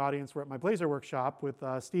you in the audience were at my Blazor workshop with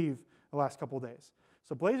Steve the last couple of days.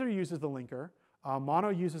 So Blazor uses the linker. Mono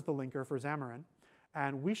uses the linker for Xamarin,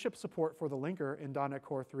 and we ship support for the linker in .NET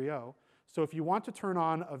Core 3.0. So if you want to turn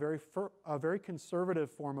on a very conservative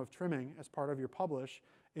form of trimming as part of your publish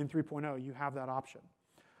in 3.0, you have that option.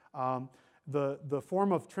 The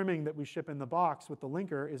form of trimming that we ship in the box with the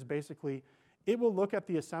linker is basically, it will look at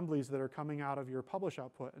the assemblies that are coming out of your publish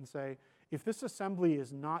output and say, if this assembly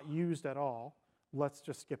is not used at all, let's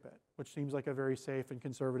just skip it, which seems like a very safe and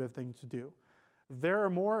conservative thing to do. There are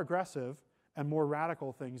more aggressive and more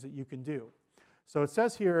radical things that you can do. So it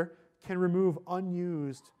says here, can remove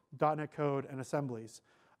unused .NET code and assemblies.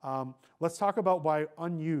 Let's talk about why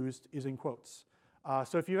unused is in quotes.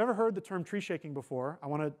 So if you've ever heard the term tree shaking before, I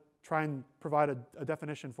want to try and provide a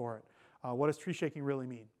definition for it. What does tree shaking really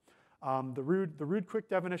mean? The rude quick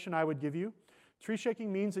definition I would give you, tree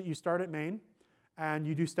shaking means that you start at main and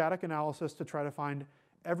you do static analysis to try to find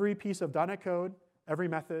every piece of .NET code, every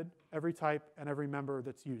method, every type, and every member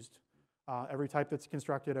that's used. Every type that's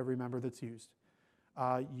constructed, every member that's used.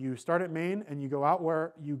 You start at main and you go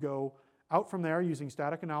out from there using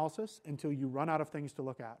static analysis until you run out of things to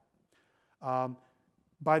look at.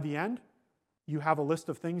 By the end, you have a list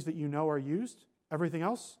of things that you know are used. Everything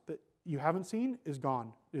else that you haven't seen is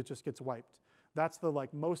gone. It just gets wiped. That's the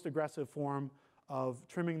most aggressive form of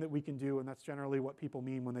trimming that we can do, and that's generally what people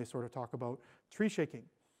mean when they sort of talk about tree shaking.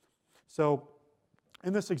 So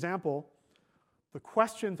in this example, the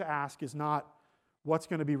question to ask is not what's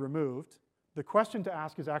going to be removed. The question to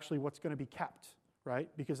ask is actually what's going to be kept, right?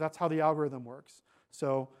 Because that's how the algorithm works.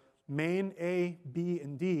 So main A, B,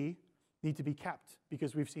 and D need to be kept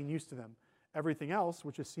because we've seen use to them. Everything else,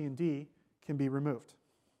 which is C and D, can be removed.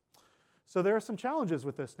 So there are some challenges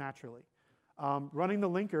with this naturally. Running the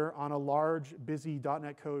linker on a large, busy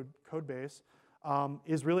 .NET code base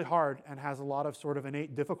is really hard and has a lot of sort of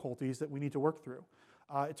innate difficulties that we need to work through.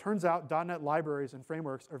 It turns out .NET libraries and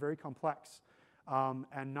frameworks are very complex.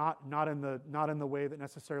 And not in the way that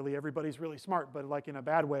necessarily everybody's really smart, but like in a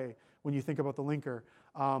bad way when you think about the linker.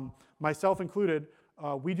 Myself included,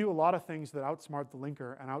 we do a lot of things that outsmart the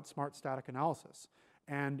linker and outsmart static analysis.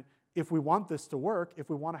 And if we want this to work, if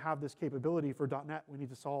we want to have this capability for .NET, we need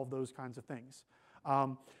to solve those kinds of things.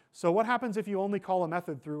 So what happens if you only call a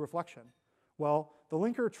method through reflection? Well, the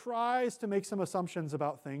linker tries to make some assumptions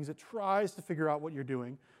about things. It tries to figure out what you're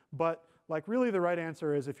doing, but really the right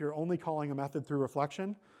answer is if you're only calling a method through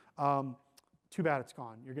reflection, too bad it's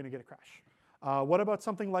gone. You're going to get a crash. What about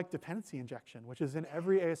something like dependency injection, which is in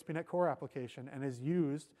every ASP.NET Core application and is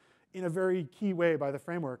used in a very key way by the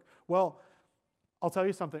framework? Well, I'll tell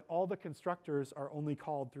you something. All the constructors are only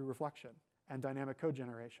called through reflection and dynamic code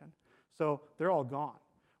generation. So they're all gone.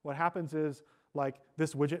 What happens is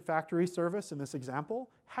this widget factory service in this example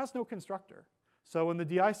has no constructor. So when the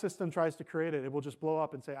DI system tries to create it, it will just blow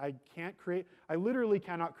up and say, I literally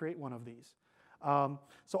cannot create one of these.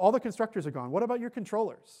 So all the constructors are gone. What about your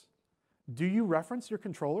controllers? Do you reference your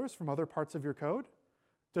controllers from other parts of your code?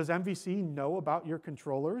 Does MVC know about your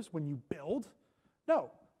controllers when you build?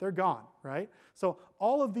 No, they're gone, right? So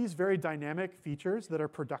all of these very dynamic features that are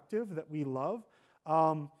productive, that we love,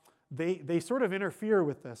 they sort of interfere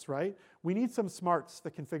with this, right? We need some smarts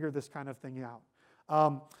that can figure this kind of thing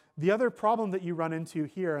out. The other problem that you run into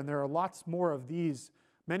here, and there are lots more of these,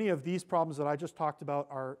 many of these problems that I just talked about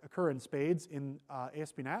occur in spades in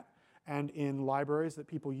ASP.NET and in libraries that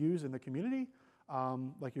people use in the community,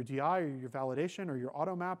 like your DI or your validation or your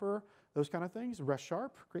auto mapper, those kind of things.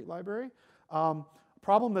 REST-Sharp, great library.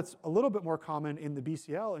 Problem that's a little bit more common in the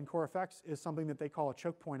BCL and CoreFX is something that they call a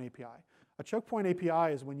choke point API. A choke point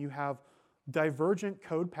API is when you have divergent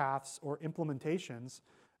code paths or implementations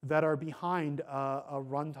that are behind a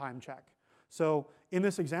runtime check. So in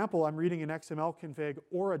this example, I'm reading an XML config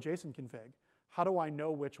or a JSON config. How do I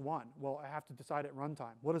know which one? Well, I have to decide at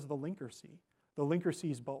runtime. What does the linker see? The linker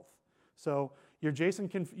sees both. So your JSON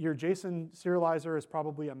serializer is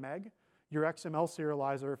probably a meg. Your XML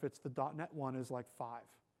serializer, if it's the .NET one, is like 5.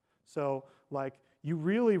 So like you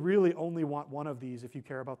really, really only want one of these if you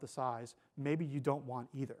care about the size. Maybe you don't want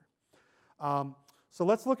either. So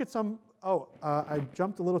let's look at some, I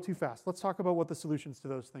jumped a little too fast. Let's talk about what the solutions to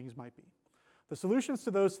those things might be. The solutions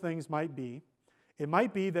to those things might be, it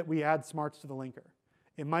might be that we add smarts to the linker.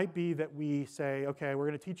 It might be that we say, okay, we're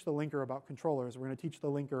going to teach the linker about controllers. We're going to teach the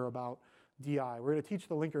linker about DI. We're going to teach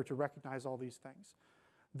the linker to recognize all these things.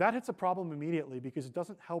 That hits a problem immediately because it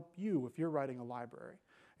doesn't help you if you're writing a library.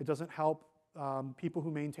 It doesn't help people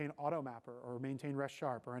who maintain AutoMapper or maintain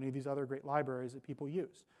REST-Sharp or any of these other great libraries that people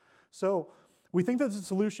use. So we think that the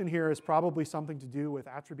solution here is probably something to do with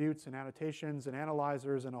attributes and annotations and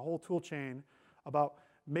analyzers and a whole tool chain about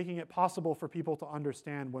making it possible for people to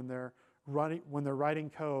understand when they're writing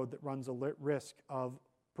code that runs a risk of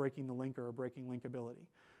breaking the linker or breaking linkability.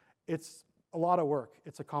 It's a lot of work.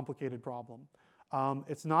 It's a complicated problem.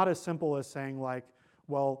 It's not as simple as saying like,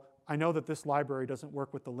 well, I know that this library doesn't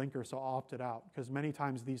work with the linker, so I'll opt it out. Because many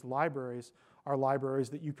times these libraries are libraries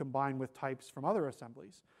that you combine with types from other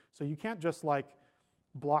assemblies. So you can't just like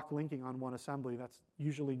block linking on one assembly. That's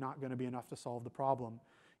usually not going to be enough to solve the problem.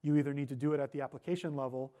 You either need to do it at the application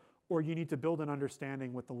level, or you need to build an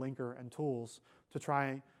understanding with the linker and tools to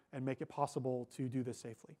try and make it possible to do this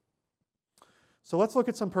safely. So let's look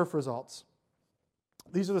at some perf results.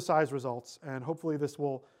 These are the size results, and hopefully this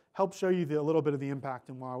will help show you a little bit of the impact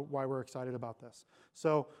and why we're excited about this.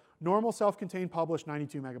 So normal self-contained publish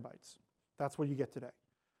 92 megabytes. That's what you get today.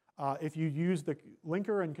 If you use the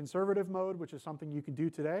linker in conservative mode, which is something you can do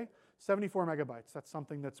today, 74 megabytes. That's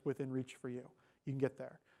something that's within reach for you. You can get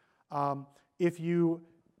there. If you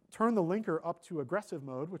turn the linker up to aggressive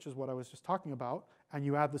mode, which is what I was just talking about, and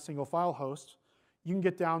you add the single file host, you can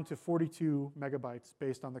get down to 42 megabytes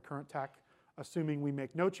based on the current tech, assuming we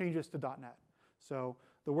make no changes to .NET. So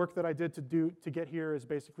the work that I did to get here is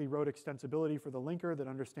basically wrote extensibility for the linker that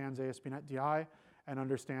understands ASP.NET DI and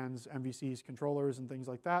understands MVC's controllers and things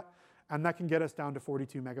like that, and that can get us down to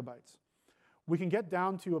 42 megabytes. We can get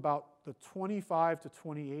down to about the 25 to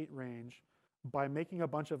 28 range by making a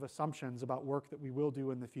bunch of assumptions about work that we will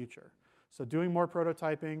do in the future. So doing more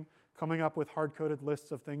prototyping, coming up with hard-coded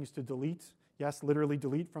lists of things to delete, yes, literally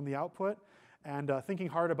delete from the output, and thinking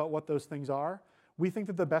hard about what those things are. We think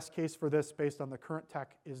that the best case for this, based on the current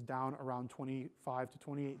tech, is down around 25 to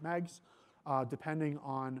 28 megs, depending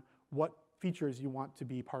on what features you want to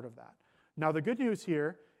be part of that. Now, the good news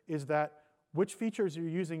here is that which features you're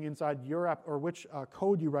using inside your app, or which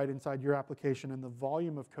code you write inside your application, and the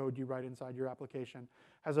volume of code you write inside your application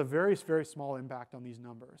has a very, very small impact on these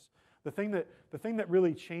numbers. The thing that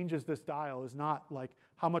really changes this dial is not like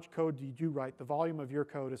how much code did you write. The volume of your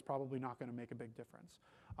code is probably not going to make a big difference.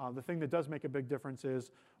 The thing that does make a big difference is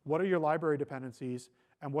what are your library dependencies,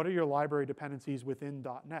 and what are your library dependencies within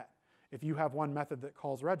 .NET. If you have one method that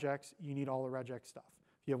calls regex, you need all the regex stuff.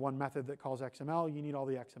 If you have one method that calls XML, you need all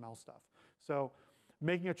the XML stuff. So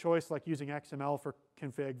making a choice like using XML for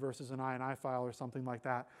config versus an INI file or something like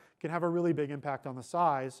that can have a really big impact on the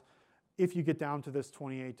size if you get down to this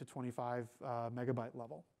 28 to 25 megabyte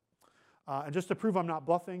level. And just to prove I'm not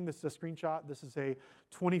bluffing, this is a screenshot. This is a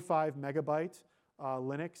 25 megabyte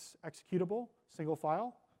Linux executable single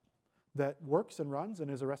file that works and runs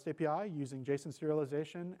and is a REST API using JSON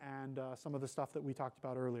serialization and some of the stuff that we talked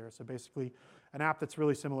about earlier. So basically an app that's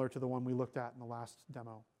really similar to the one we looked at in the last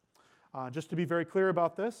demo. Just to be very clear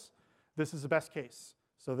about this, this is the best case.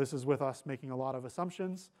 So this is with us making a lot of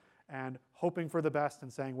assumptions and hoping for the best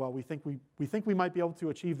and saying, well, we think we might be able to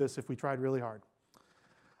achieve this if we tried really hard.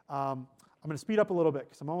 I'm going to speed up a little bit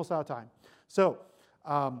because I'm almost out of time. So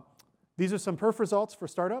these are some perf results for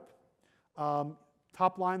startup.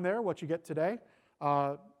 Top line there, what you get today.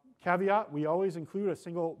 Caveat, we always include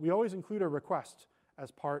a request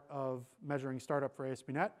as part of measuring startup for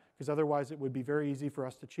ASP.NET, because otherwise it would be very easy for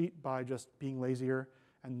us to cheat by just being lazier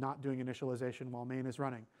and not doing initialization while main is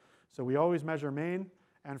running. So we always measure main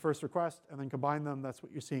and first request and then combine them. That's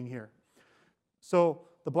what you're seeing here. So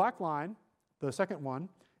the black line, the second one,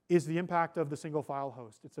 is the impact of the single file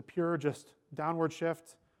host. It's a pure just downward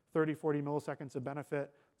shift, 30, 40 milliseconds of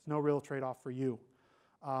benefit. It's no real trade-off for you.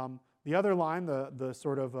 The other line, the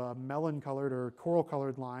sort of melon-colored or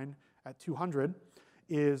coral-colored line at 200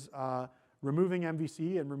 is removing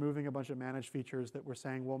MVC and removing a bunch of managed features that we're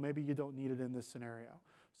saying, well, maybe you don't need it in this scenario.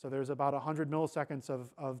 So there's about 100 milliseconds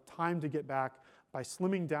of time to get back by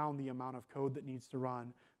slimming down the amount of code that needs to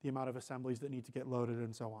run, the amount of assemblies that need to get loaded,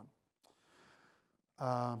 and so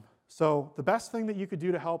on. So the best thing that you could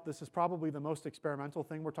do to help, this is probably the most experimental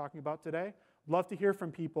thing we're talking about today. Love to hear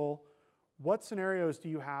from people. What scenarios do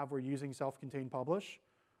you have where using self-contained publish?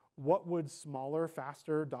 What would smaller,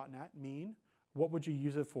 faster .NET mean? What would you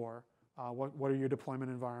use it for? What are your deployment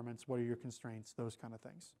environments? What are your constraints? Those kind of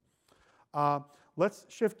things. Let's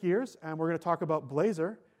shift gears, and we're going to talk about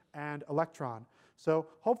Blazor and Electron. So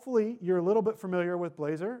hopefully you're a little bit familiar with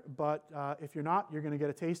Blazor, but if you're not, you're going to get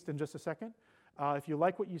a taste in just a second. If you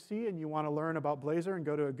like what you see and you want to learn about Blazor and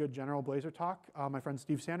go to a good general Blazor talk, my friend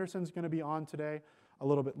Steve Sanderson is going to be on today a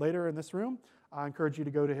little bit later in this room. I encourage you to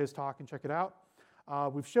go to his talk and check it out.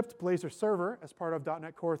 We've shipped Blazor Server as part of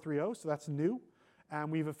 .NET Core 3.0, so that's new. And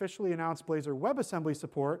we've officially announced Blazor WebAssembly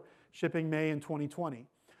support shipping May in 2020.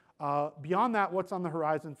 Beyond that, what's on the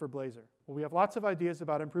horizon for Blazor? Well, we have lots of ideas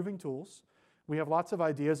about improving tools. We have lots of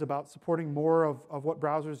ideas about supporting more of what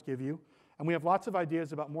browsers give you. And we have lots of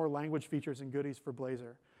ideas about more language features and goodies for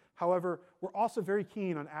Blazor. However, we're also very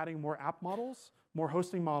keen on adding more app models, more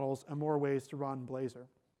hosting models, and more ways to run Blazor.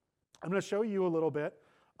 I'm going to show you a little bit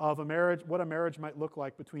of what a marriage might look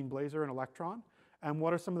like between Blazor and Electron, and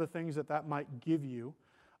what are some of the things that might give you.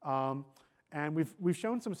 And we've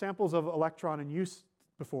shown some samples of Electron in use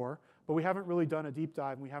before, but we haven't really done a deep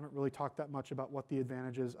dive, and we haven't really talked that much about what the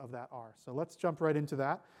advantages of that are. So let's jump right into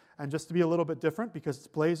that. And just to be a little bit different, because it's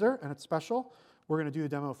Blazor and it's special, we're going to do the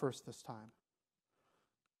demo first this time.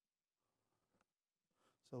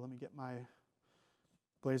 So let me get my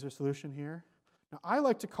Blazor solution here. Now, I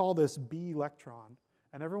like to call this B-Electron,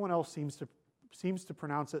 and everyone else seems to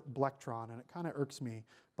pronounce it Blectron, and it kind of irks me.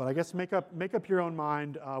 But I guess make up your own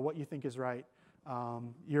mind what you think is right.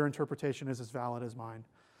 Your interpretation is as valid as mine.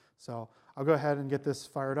 So I'll go ahead and get this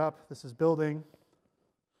fired up. This is building.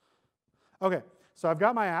 OK, so I've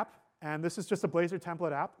got my app, and this is just a Blazor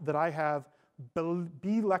template app that I have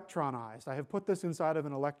B-Electronized. I have put this inside of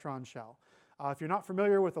an Electron shell. If you're not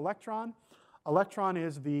familiar with Electron, Electron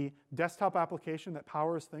is the desktop application that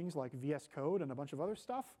powers things like VS Code and a bunch of other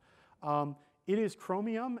stuff. It is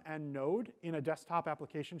Chromium and Node in a desktop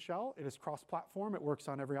application shell. It is cross-platform. It works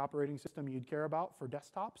on every operating system you'd care about for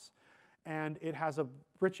desktops. And it has a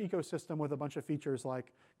rich ecosystem with a bunch of features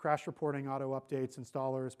like crash reporting, auto updates,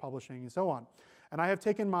 installers, publishing, and so on. And I have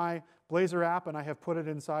taken my Blazor app and I have put it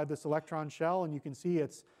inside this Electron shell, and you can see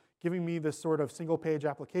it's giving me this sort of single-page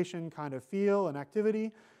application kind of feel and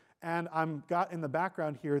activity. And I've got in the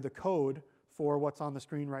background here the code for what's on the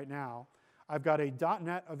screen right now. I've got a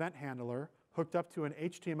 .NET event handler hooked up to an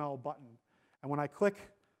HTML button. And when I click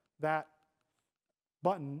that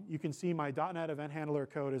button, you can see my .NET event handler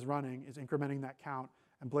code is running, is incrementing that count,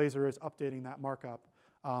 and Blazor is updating that markup.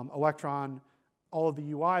 Electron, all of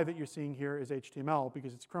the UI that you're seeing here is HTML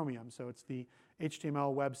because it's Chromium. So it's the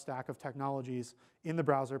HTML web stack of technologies in the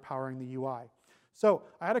browser powering the UI. So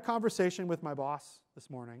I had a conversation with my boss this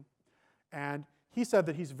morning, and he said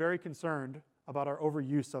that he's very concerned about our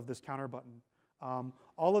overuse of this counter button.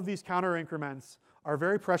 All of these counter increments are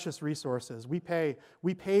very precious resources. We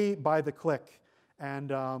pay by the click,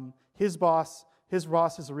 and his boss is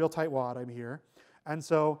a real tightwad, I'm here. And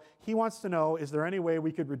so he wants to know, is there any way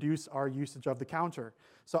we could reduce our usage of the counter?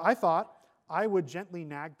 So I thought I would gently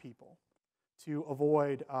nag people to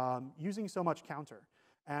avoid using so much counter.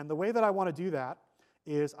 And the way that I want to do that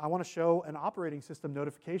is I want to show an operating system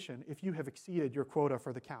notification if you have exceeded your quota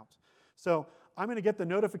for the count. So I'm going to get the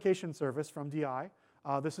notification service from DI.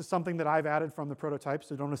 This is something that I've added from the prototype,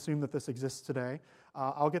 so don't assume that this exists today.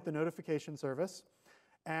 I'll get the notification service.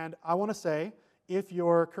 And I want to say, if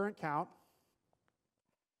your current count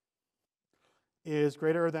is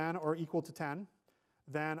greater than or equal to 10,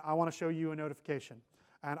 then I want to show you a notification.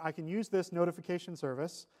 And I can use this notification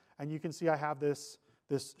service, and you can see I have this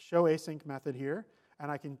show async method here,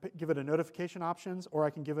 and I can give it a notification options, or I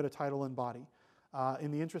can give it a title and body.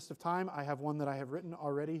 In the interest of time, I have one that I have written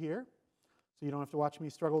already here. so you don't have to watch me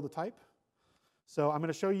struggle to type. So I'm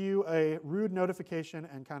going to show you a rude notification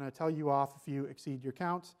and kind of tell you off if you exceed your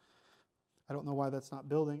count. I don't know why that's not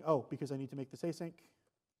building. Oh, because I need to make this async.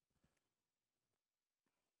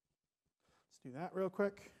 Let's do that real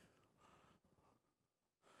quick.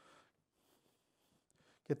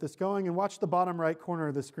 Get this going and watch the bottom right corner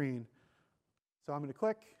of the screen. So I'm going to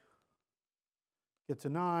click, get to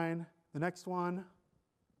 9, the next one.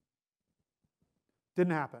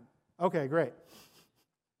 Didn't happen. Okay, great.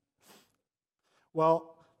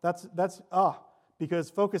 Well, that's because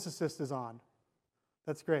Focus Assist is on.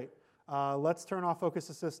 That's great. Let's turn off Focus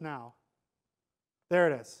Assist now.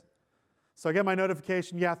 There it is. So I get my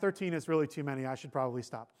notification. Yeah, 13 is really too many. I should probably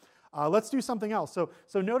stop. Let's do something else.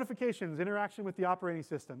 So notifications, interaction with the operating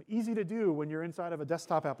system. Easy to do when you're inside of a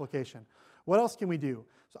desktop application. What else can we do?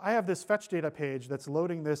 So I have this fetch data page that's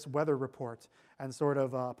loading this weather report and sort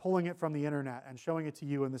of pulling it from the internet and showing it to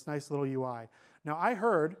you in this nice little UI. Now I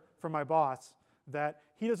heard from my boss that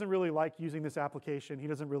he doesn't really like using this application. He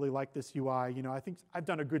doesn't really like this UI. You know, I think I've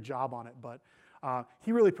done a good job on it, but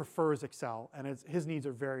he really prefers Excel, and his needs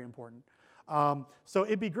are very important. So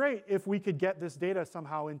it'd be great if we could get this data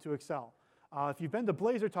somehow into Excel. If you've been to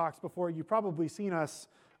Blazor Talks before, you've probably seen us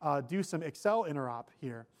do some Excel interop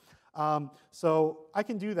here. So I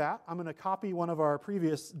can do that. I'm going to copy one of our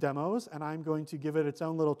previous demos, and I'm going to give it its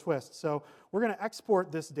own little twist. So we're going to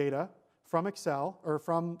export this data from Excel, or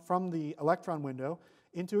from the Electron window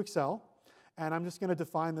into Excel. And I'm just going to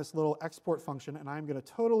define this little export function, and I'm going to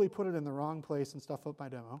totally put it in the wrong place and stuff up my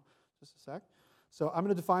demo. Just a sec. So I'm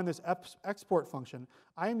going to define this export function.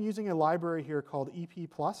 I am using a library here called EP+.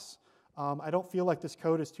 I don't feel like this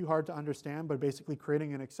code is too hard to understand, but basically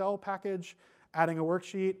creating an Excel package, adding a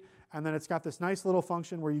worksheet, and then it's got this nice little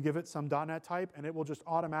function where you give it some .NET type, and it will just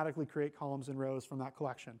automatically create columns and rows from that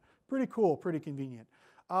collection. Pretty cool, pretty convenient.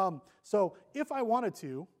 So if I wanted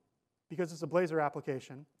to, because it's a Blazor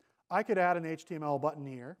application, I could add an HTML button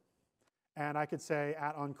here, and I could say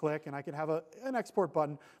 @onClick, and I could have an export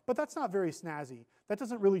button, but that's not very snazzy. That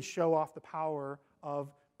doesn't really show off the power of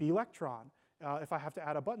Belectron if I have to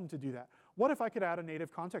add a button to do that. What if I could add a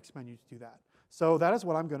native context menu to do that? So that is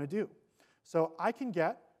what I'm going to do. So I can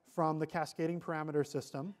get from the cascading parameter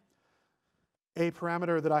system a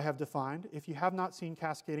parameter that I have defined. If you have not seen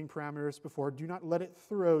cascading parameters before, do not let it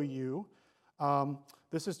throw you.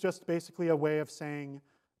 This is just basically a way of saying,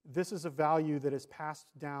 this is a value that is passed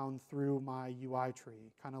down through my UI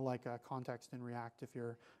tree, kind of like a context in React, if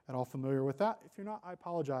you're at all familiar with that. If you're not, I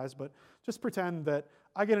apologize, but just pretend that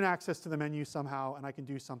I get an access to the menu somehow and I can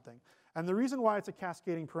do something. And the reason why it's a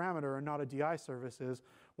cascading parameter and not a DI service is,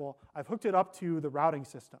 well, I've hooked it up to the routing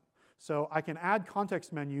system. So I can add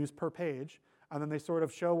context menus per page, and then they sort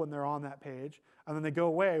of show when they're on that page, and then they go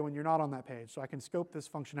away when you're not on that page. So I can scope this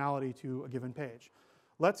functionality to a given page.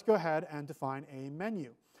 Let's go ahead and define a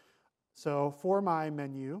menu. So for my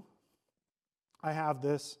menu, I have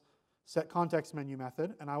this setContextMenu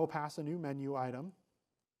method, and I will pass a new menu item.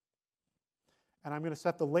 And I'm going to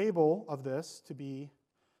set the label of this to be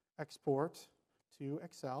export to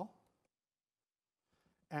Excel.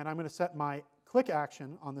 And I'm going to set my click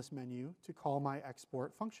action on this menu to call my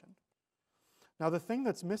export function. Now the thing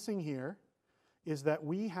that's missing here is that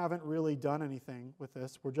we haven't really done anything with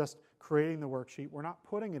this. We're just creating the worksheet. We're not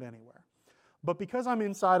putting it anywhere. But because I'm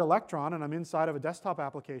inside Electron and I'm inside of a desktop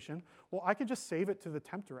application, well, I can just save it to the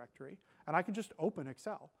temp directory, and I can just open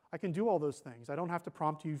Excel. I can do all those things. I don't have to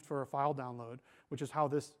prompt you for a file download, which is how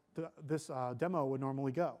this demo would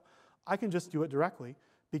normally go. I can just do it directly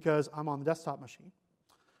because I'm on the desktop machine.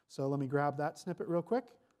 So let me grab that snippet real quick,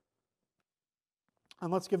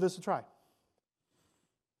 and let's give this a try.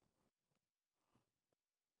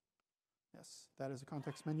 Yes, that is a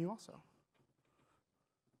context menu also.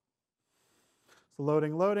 So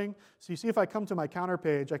loading. So you see if I come to my counter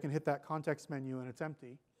page, I can hit that context menu and it's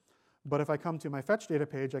empty. But if I come to my fetch data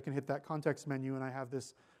page, I can hit that context menu and I have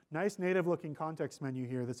this nice native looking context menu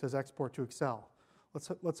here that says export to Excel.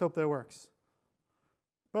 Let's hope that works.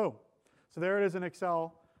 Boom. So there it is in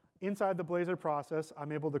Excel. Inside the Blazor process,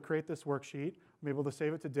 I'm able to create this worksheet. I'm able to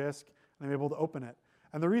save it to disk, and I'm able to open it.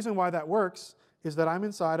 And the reason why that works is that I'm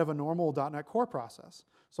inside of a normal .NET Core process.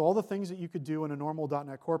 So all the things that you could do in a normal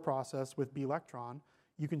 .NET Core process with Belectron,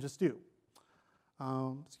 you can just do.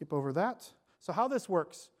 Skip over that. So how this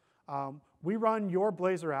works, we run your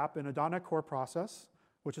Blazor app in a .NET Core process,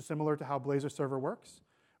 which is similar to how Blazor Server works.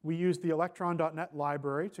 We use the Electron.NET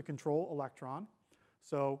library to control Electron.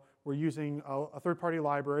 So we're using a third-party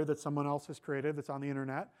library that someone else has created that's on the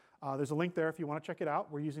internet. There's a link there if you want to check it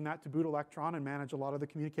out. We're using that to boot Electron and manage a lot of the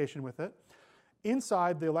communication with it.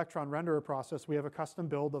 Inside the Electron renderer process, we have a custom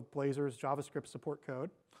build of Blazor's JavaScript support code.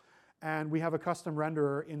 And we have a custom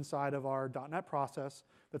renderer inside of our .NET process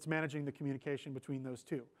that's managing the communication between those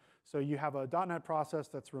two. So you have a .NET process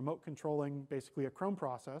that's remote controlling basically a Chrome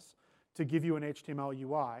process to give you an HTML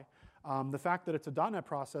UI. The fact that it's a .NET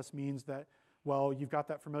process means that, well, you've got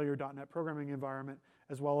that familiar .NET programming environment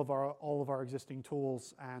as well as all of our existing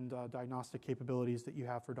tools and diagnostic capabilities that you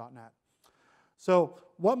have for .NET. So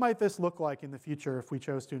what might this look like in the future if we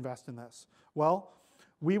chose to invest in this? Well,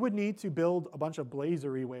 we would need to build a bunch of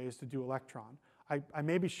Blazor-y ways to do Electron. I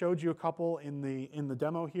maybe showed you a couple in the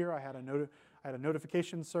demo here. I had a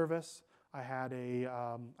notification service. I had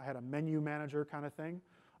a menu manager kind of thing.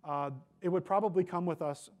 It would probably come with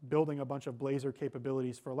us building a bunch of Blazor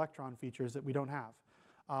capabilities for Electron features that we don't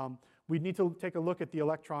have. We'd need to take a look at the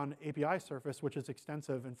Electron API surface, which is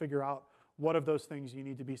extensive, and figure out what of those things you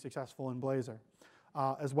need to be successful in Blazor,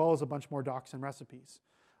 as well as a bunch more docs and recipes.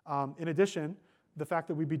 In addition, the fact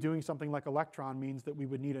that we'd be doing something like Electron means that we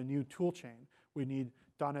would need a new tool chain. We need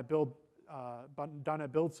 .NET Build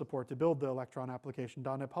support to build the Electron application,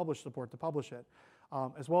 .NET Publish support to publish it,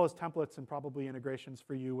 as well as templates and probably integrations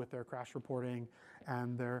for you with their crash reporting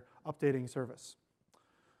and their updating service.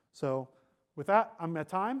 So with that, I'm at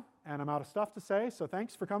time, and I'm out of stuff to say, so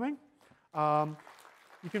thanks for coming.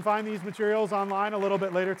 You can find these materials online a little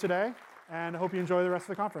bit later today, and I hope you enjoy the rest of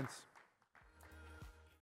the conference.